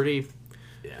 Kaizen is pretty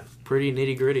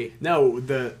nitty gritty. No,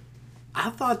 I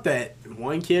thought that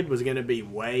one kid was going to be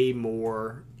way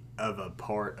more of a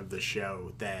part of the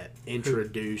show that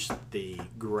introduced the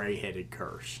gray-headed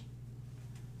curse.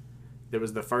 It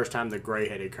was the first time the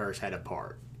gray-headed curse had a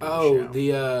part. Oh,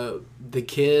 the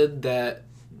kid that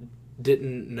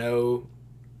didn't know,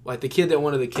 like the kid that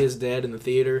wanted the kids dead in the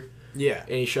theater. Yeah,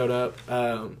 and he showed up.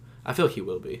 I feel like he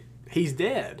will be. He's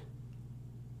dead.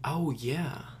 Oh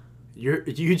yeah,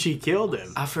 Yuji killed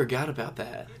him. I forgot about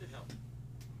that.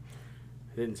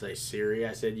 I didn't say Siri.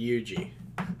 I said Yuji.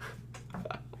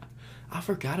 I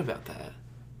forgot about that.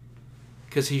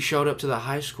 Because he showed up to the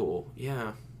high school.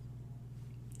 Yeah.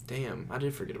 Damn, I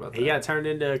did forget about that. He got turned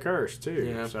into a curse, too.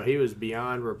 Yeah. So he was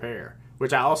beyond repair.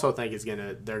 Which I also think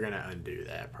they're going to undo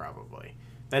that, probably.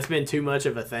 That's been too much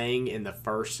of a thing in the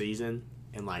first season.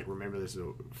 And, like, remember this is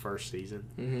the first season?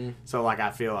 Mm-hmm. So, like,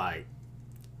 I feel like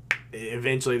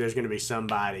eventually there's going to be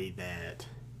somebody that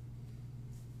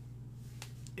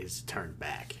is turned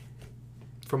back.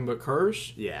 From a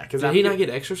curse? Yeah. Did he not get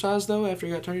exercised, though, after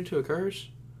he got turned into a curse?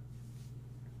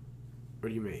 What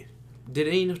do you mean? Did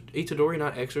Itadori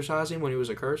not exercise him when he was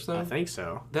a curse, though? I think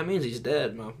so. That means he's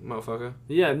dead, motherfucker.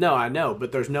 Yeah, no, I know,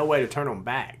 but there's no way to turn him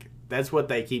back. That's what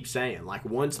they keep saying. Like,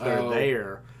 once they're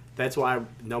there, that's why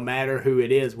no matter who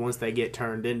it is, once they get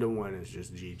turned into one, it's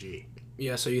just GG.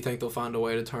 Yeah, so you think they'll find a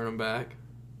way to turn him back?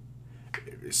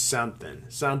 Something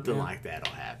like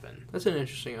that'll happen. That's an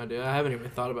interesting idea. I haven't even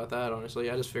thought about that, honestly.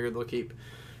 I just figured they'll keep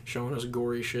showing us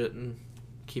gory shit and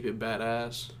keep it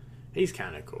badass. He's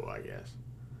kind of cool, I guess.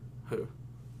 Who?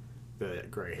 The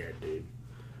gray-haired dude.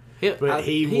 But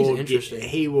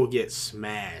he will get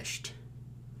smashed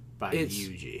by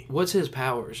Yuji. What's his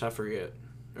powers? I forget.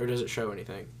 Or does it show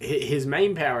anything? His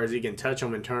main power is he can touch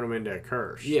them and turn them into a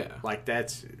curse. Yeah. Like,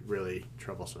 that's really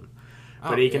troublesome.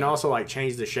 But he can also, like,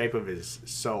 change the shape of his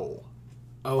soul.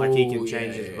 Oh, like, he can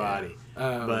change his body.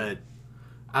 But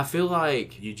I feel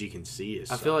like Yuji can see his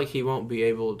soul. I feel like he won't be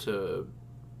able to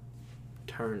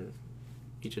turn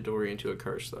Itadori into a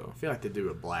curse, though. I feel like the dude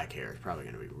with black hair is probably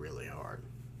going to be really hard.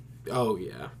 Oh,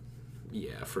 yeah.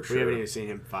 Yeah, for sure. We haven't even seen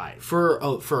him fight. For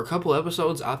a couple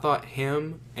episodes, I thought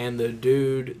him and the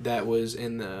dude that was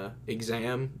in the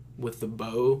exam with the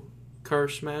bow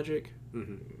curse magic.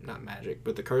 Mm-hmm. Not magic,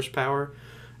 but the curse power.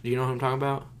 Do you know what I'm talking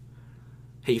about?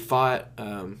 He fought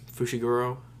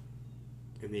Fushiguro.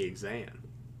 In the exam?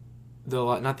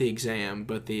 Not the exam,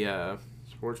 but the...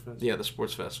 sports festival? Yeah, the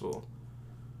sports festival.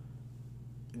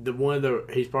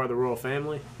 He's part of the royal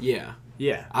family? Yeah.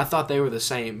 Yeah. I thought they were the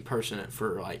same person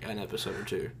for like an episode or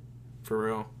two. For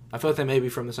real. I felt they may be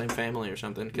from the same family or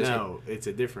something. No, it's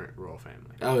a different royal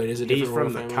family. Oh, it is a different royal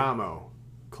family? He's from the Kamo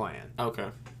clan. Okay.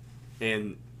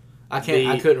 And I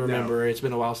couldn't remember. It's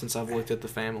been a while since I've looked at the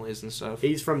families and stuff.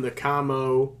 He's from the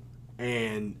Kamo,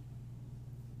 and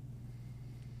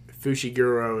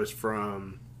Fushiguro is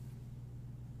from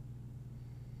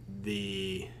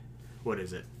the... What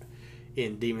is it?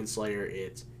 In Demon Slayer,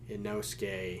 it's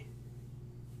Inosuke,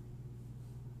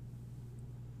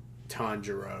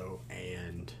 Tanjiro,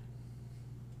 and...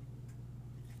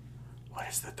 What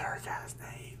is the third guy's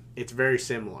name? It's very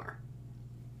similar.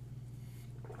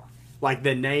 Like,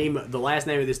 the last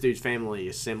name of this dude's family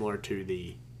is similar to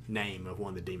the name of one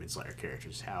of the Demon Slayer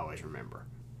characters, how I always remember.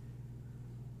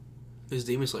 His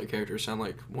Demon Slayer characters sound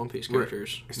like One Piece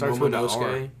characters. It starts with an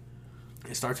R.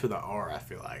 It starts with an R, I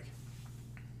feel like.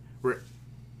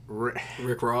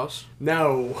 Rick Ross?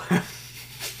 No.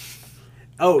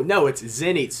 Oh, no, it's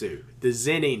Zenitsu. The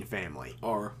Zenin family.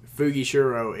 R.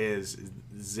 Fugishiro is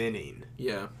Zenin.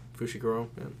 Yeah. Fushiguro.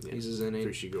 Yeah. He's a Zenin.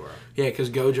 Fushiguro. Yeah, because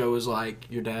Gojo was like,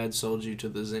 your dad sold you to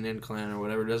the Zenin clan or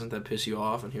whatever. Doesn't that piss you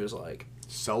off? And he was like...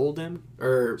 Sold him?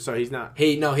 So he's not...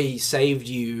 He saved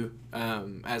you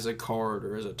as a card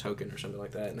or as a token or something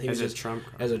like that. And he as was a trump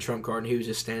card. As a trump card. And he was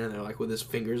just standing there like with his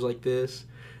fingers like this.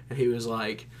 And he was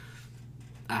like...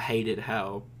 I hated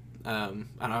how... and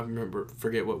I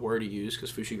forget what word he used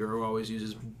because Fushiguro always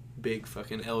uses big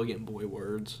fucking elegant boy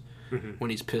words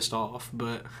when he's pissed off.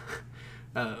 But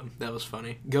that was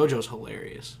funny. Gojo's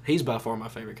hilarious. He's by far my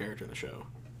favorite character in the show.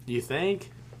 Do you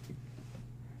think?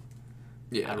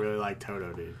 Yeah. I really like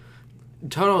Todo, dude.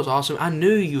 Todo is awesome. I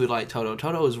knew you would like Todo.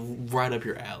 Todo is right up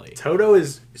your alley. Todo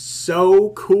is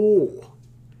so cool.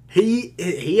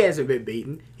 He hasn't been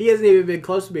beaten. He hasn't even been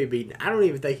close to being beaten. I don't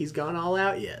even think he's gone all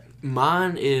out yet.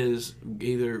 Mine is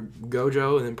either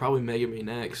Gojo and then probably Megumi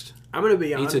next. I'm going to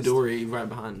be honest. Itadori right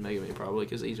behind Megumi probably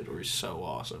because Itadori is so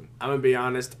awesome. I'm going to be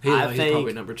honest. I think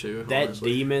probably number 2. That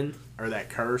honestly. demon or that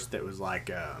curse that was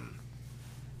like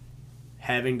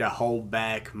having to hold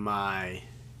back my...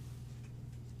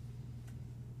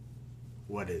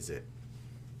 What is it?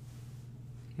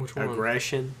 Which one?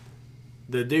 Aggression.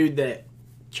 The dude that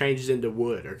changes into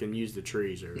wood or can use the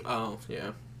trees or... Oh,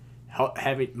 yeah.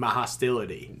 Having my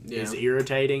hostility is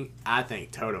irritating. I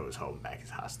think Todo is holding back his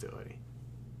hostility.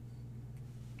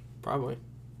 Probably.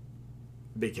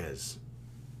 Because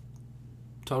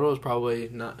Todo is probably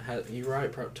not... You're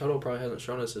right. Todo probably hasn't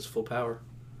shown us his full power.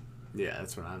 Yeah,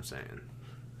 that's what I'm saying.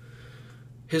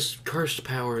 His cursed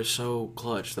power is so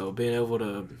clutch, though. Being able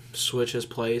to switch his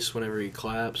place whenever he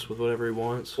claps with whatever he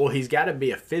wants. Well, he's got to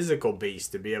be a physical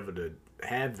beast to be able to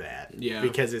have that. Yeah.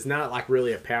 Because it's not like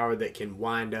really a power that can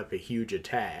wind up a huge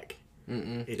attack.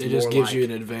 It just gives you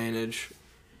an advantage.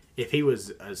 If he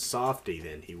was a softy,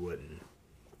 then he wouldn't.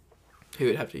 He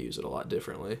would have to use it a lot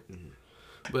differently.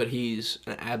 But he's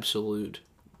an absolute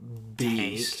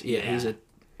beast. Tank, yeah, he's a...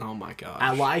 Oh my gosh.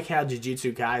 I like how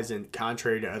Jujutsu Kaisen,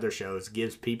 contrary to other shows,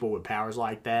 gives people with powers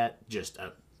like that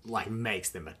makes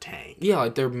them a tank. Yeah,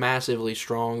 like they're massively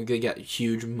strong. They got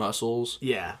huge muscles.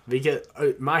 Yeah, because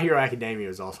My Hero Academia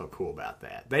is also cool about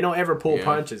that. They don't ever pull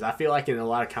punches. I feel like in a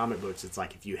lot of comic books, it's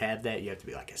like if you have that, you have to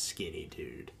be like a skinny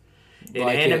dude. In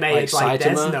anime, it's like Saitama,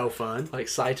 that's no fun. Like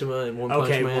Saitama and One Punch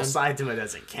Man. Okay, well, Saitama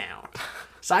doesn't count.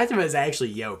 Saitama is actually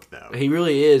yoked, though. He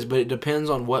really is, but it depends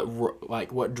on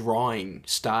what drawing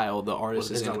style the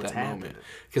artist is in at that moment.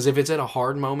 Because if it's at a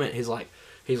hard moment, he's like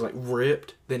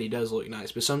ripped, then he does look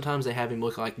nice. But sometimes they have him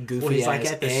look like goofy he's ass like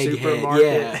at the egghead. supermarket.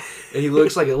 Yeah, and he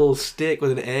looks like a little stick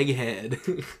with an egg head,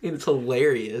 and it's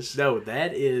hilarious. No,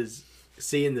 that is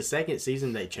See, in the second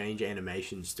season, they change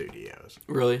animation studios.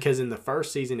 Really? Because in the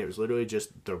first season, it was literally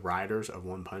just the writers of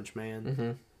One Punch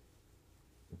Man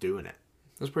doing it.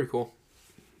 That's pretty cool.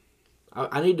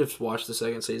 I need to watch the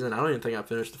second season. I don't even think I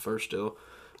finished the first still.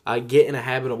 I get in a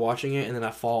habit of watching it, and then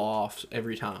I fall off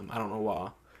every time. I don't know why.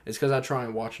 It's because I try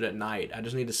and watch it at night. I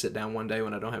just need to sit down one day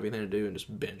when I don't have anything to do and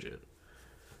just binge it.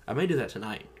 I may do that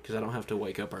tonight, because I don't have to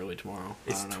wake up early tomorrow.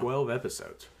 It's 12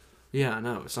 episodes. Yeah, I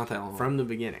know. It's not that long. From the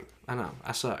beginning. I know.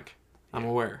 I suck. I'm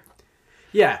aware.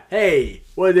 Yeah. Hey,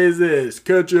 what is this?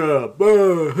 Catch up.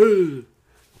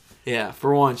 Yeah,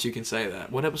 for once you can say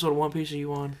that. What episode of One Piece are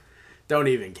you on? Don't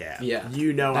even cap. Yeah.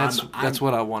 You know that's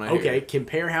what I want to hear. Okay,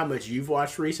 compare how much you've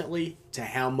watched recently to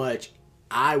how much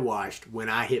I watched when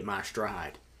I hit my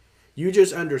stride. You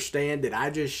just understand that I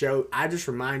just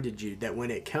reminded you that when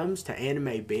it comes to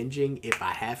anime binging, if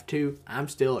I have to, I'm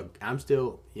still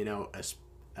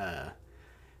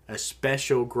a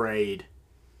special grade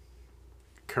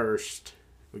cursed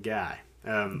guy.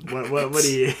 What do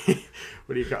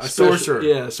you call a sorcerer?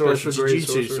 Yeah, special grade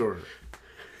Jujutsu sorcerer.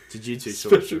 Jujutsu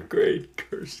Special sorcerer. grade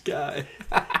cursed guy.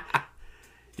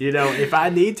 If I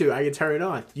need to, I can turn it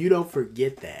on. You don't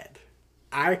forget that.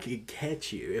 I could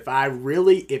catch you if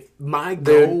my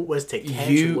goal was to catch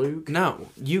Luke. No,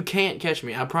 you can't catch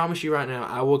me. I promise you right now,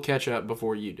 I will catch up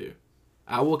before you do.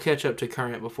 I will catch up to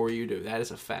current before you do. That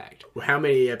is a fact. How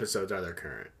many episodes are there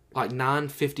current? Like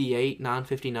 958,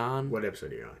 959. What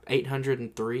episode are you on?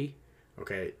 803.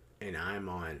 Okay, and I'm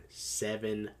on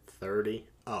 730.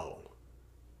 Oh.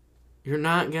 You're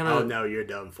not gonna. Oh no, you're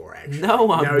done for actually. No,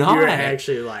 I'm not. You're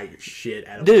actually like shit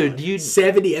out of Dude, luck. you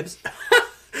 70 episodes.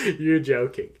 You're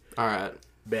joking. All right.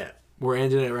 Bet. We're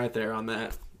ending it right there on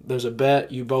that. There's a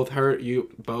bet. You both heard. You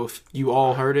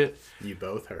all heard it. You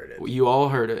both heard it. You all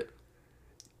heard it.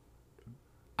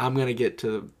 I'm gonna get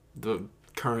to the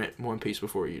current One Piece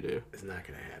before you do. It's not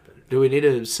gonna happen. Do we need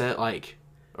to set like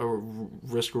a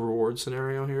risk reward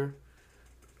scenario here,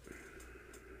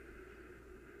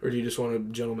 or do you just want a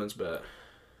gentleman's bet?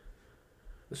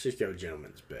 Let's just go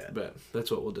gentleman's bet. Bet.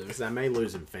 That's what we'll do. Because I may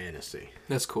lose in fantasy.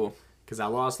 That's cool. Because I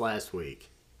lost last week.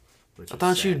 I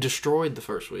thought you destroyed the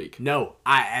first week. No,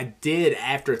 I did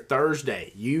after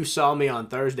Thursday. You saw me on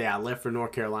Thursday. I left for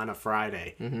North Carolina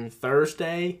Friday. Mm-hmm.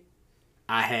 Thursday,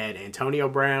 I had Antonio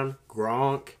Brown,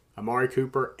 Gronk, Amari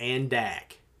Cooper, and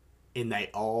Dak. And they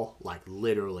all,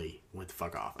 literally went the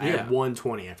fuck off. I had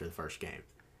 120 after the first game,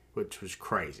 which was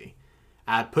crazy.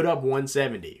 I put up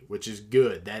 170, which is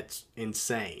good. That's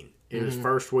insane. It was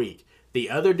first week. The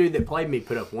other dude that played me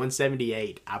put up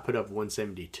 178. I put up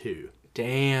 172.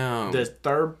 Damn. The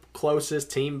third closest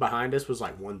team behind us was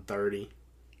 130.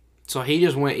 So he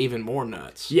just went even more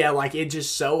nuts. Yeah, it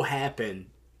just so happened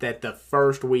that the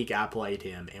first week I played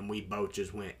him and we both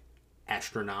just went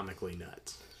astronomically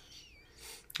nuts.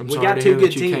 We got two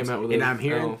good teams, and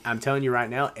I'm telling you right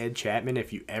now, Ed Chapman,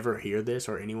 if you ever hear this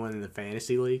or anyone in the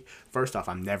fantasy league, first off,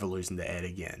 I'm never losing to Ed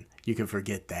again. You can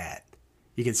forget that.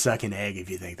 You can suck an egg if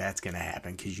you think that's going to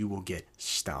happen because you will get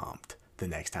stomped the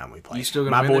next time we play. You still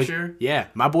going to win this year? Yeah.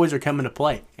 My boys are coming to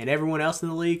play. And everyone else in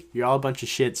the league, you're all a bunch of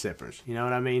shit sippers. You know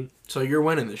what I mean? So you're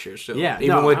winning this year still? Yeah.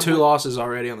 Even with two losses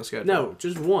already on the schedule? No,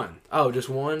 just one. Oh, just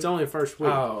one? It's only the first week.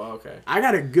 Oh, okay. I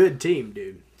got a good team,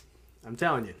 dude. I'm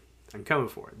telling you. I'm coming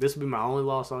for it. This will be my only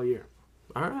loss all year.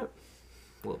 All right.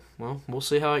 Well, we'll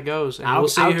see how it goes. And I'll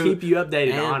keep you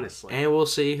updated, honestly. And we'll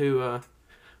see who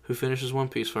finishes One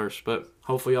Piece first. But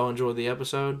hopefully y'all enjoyed the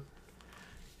episode.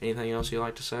 Anything else you'd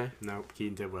like to say? Nope.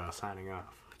 Keaton Tidwell signing off.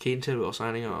 Keaton Tidwell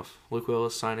signing off. Luke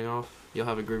Willis signing off. Y'all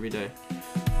have a groovy day.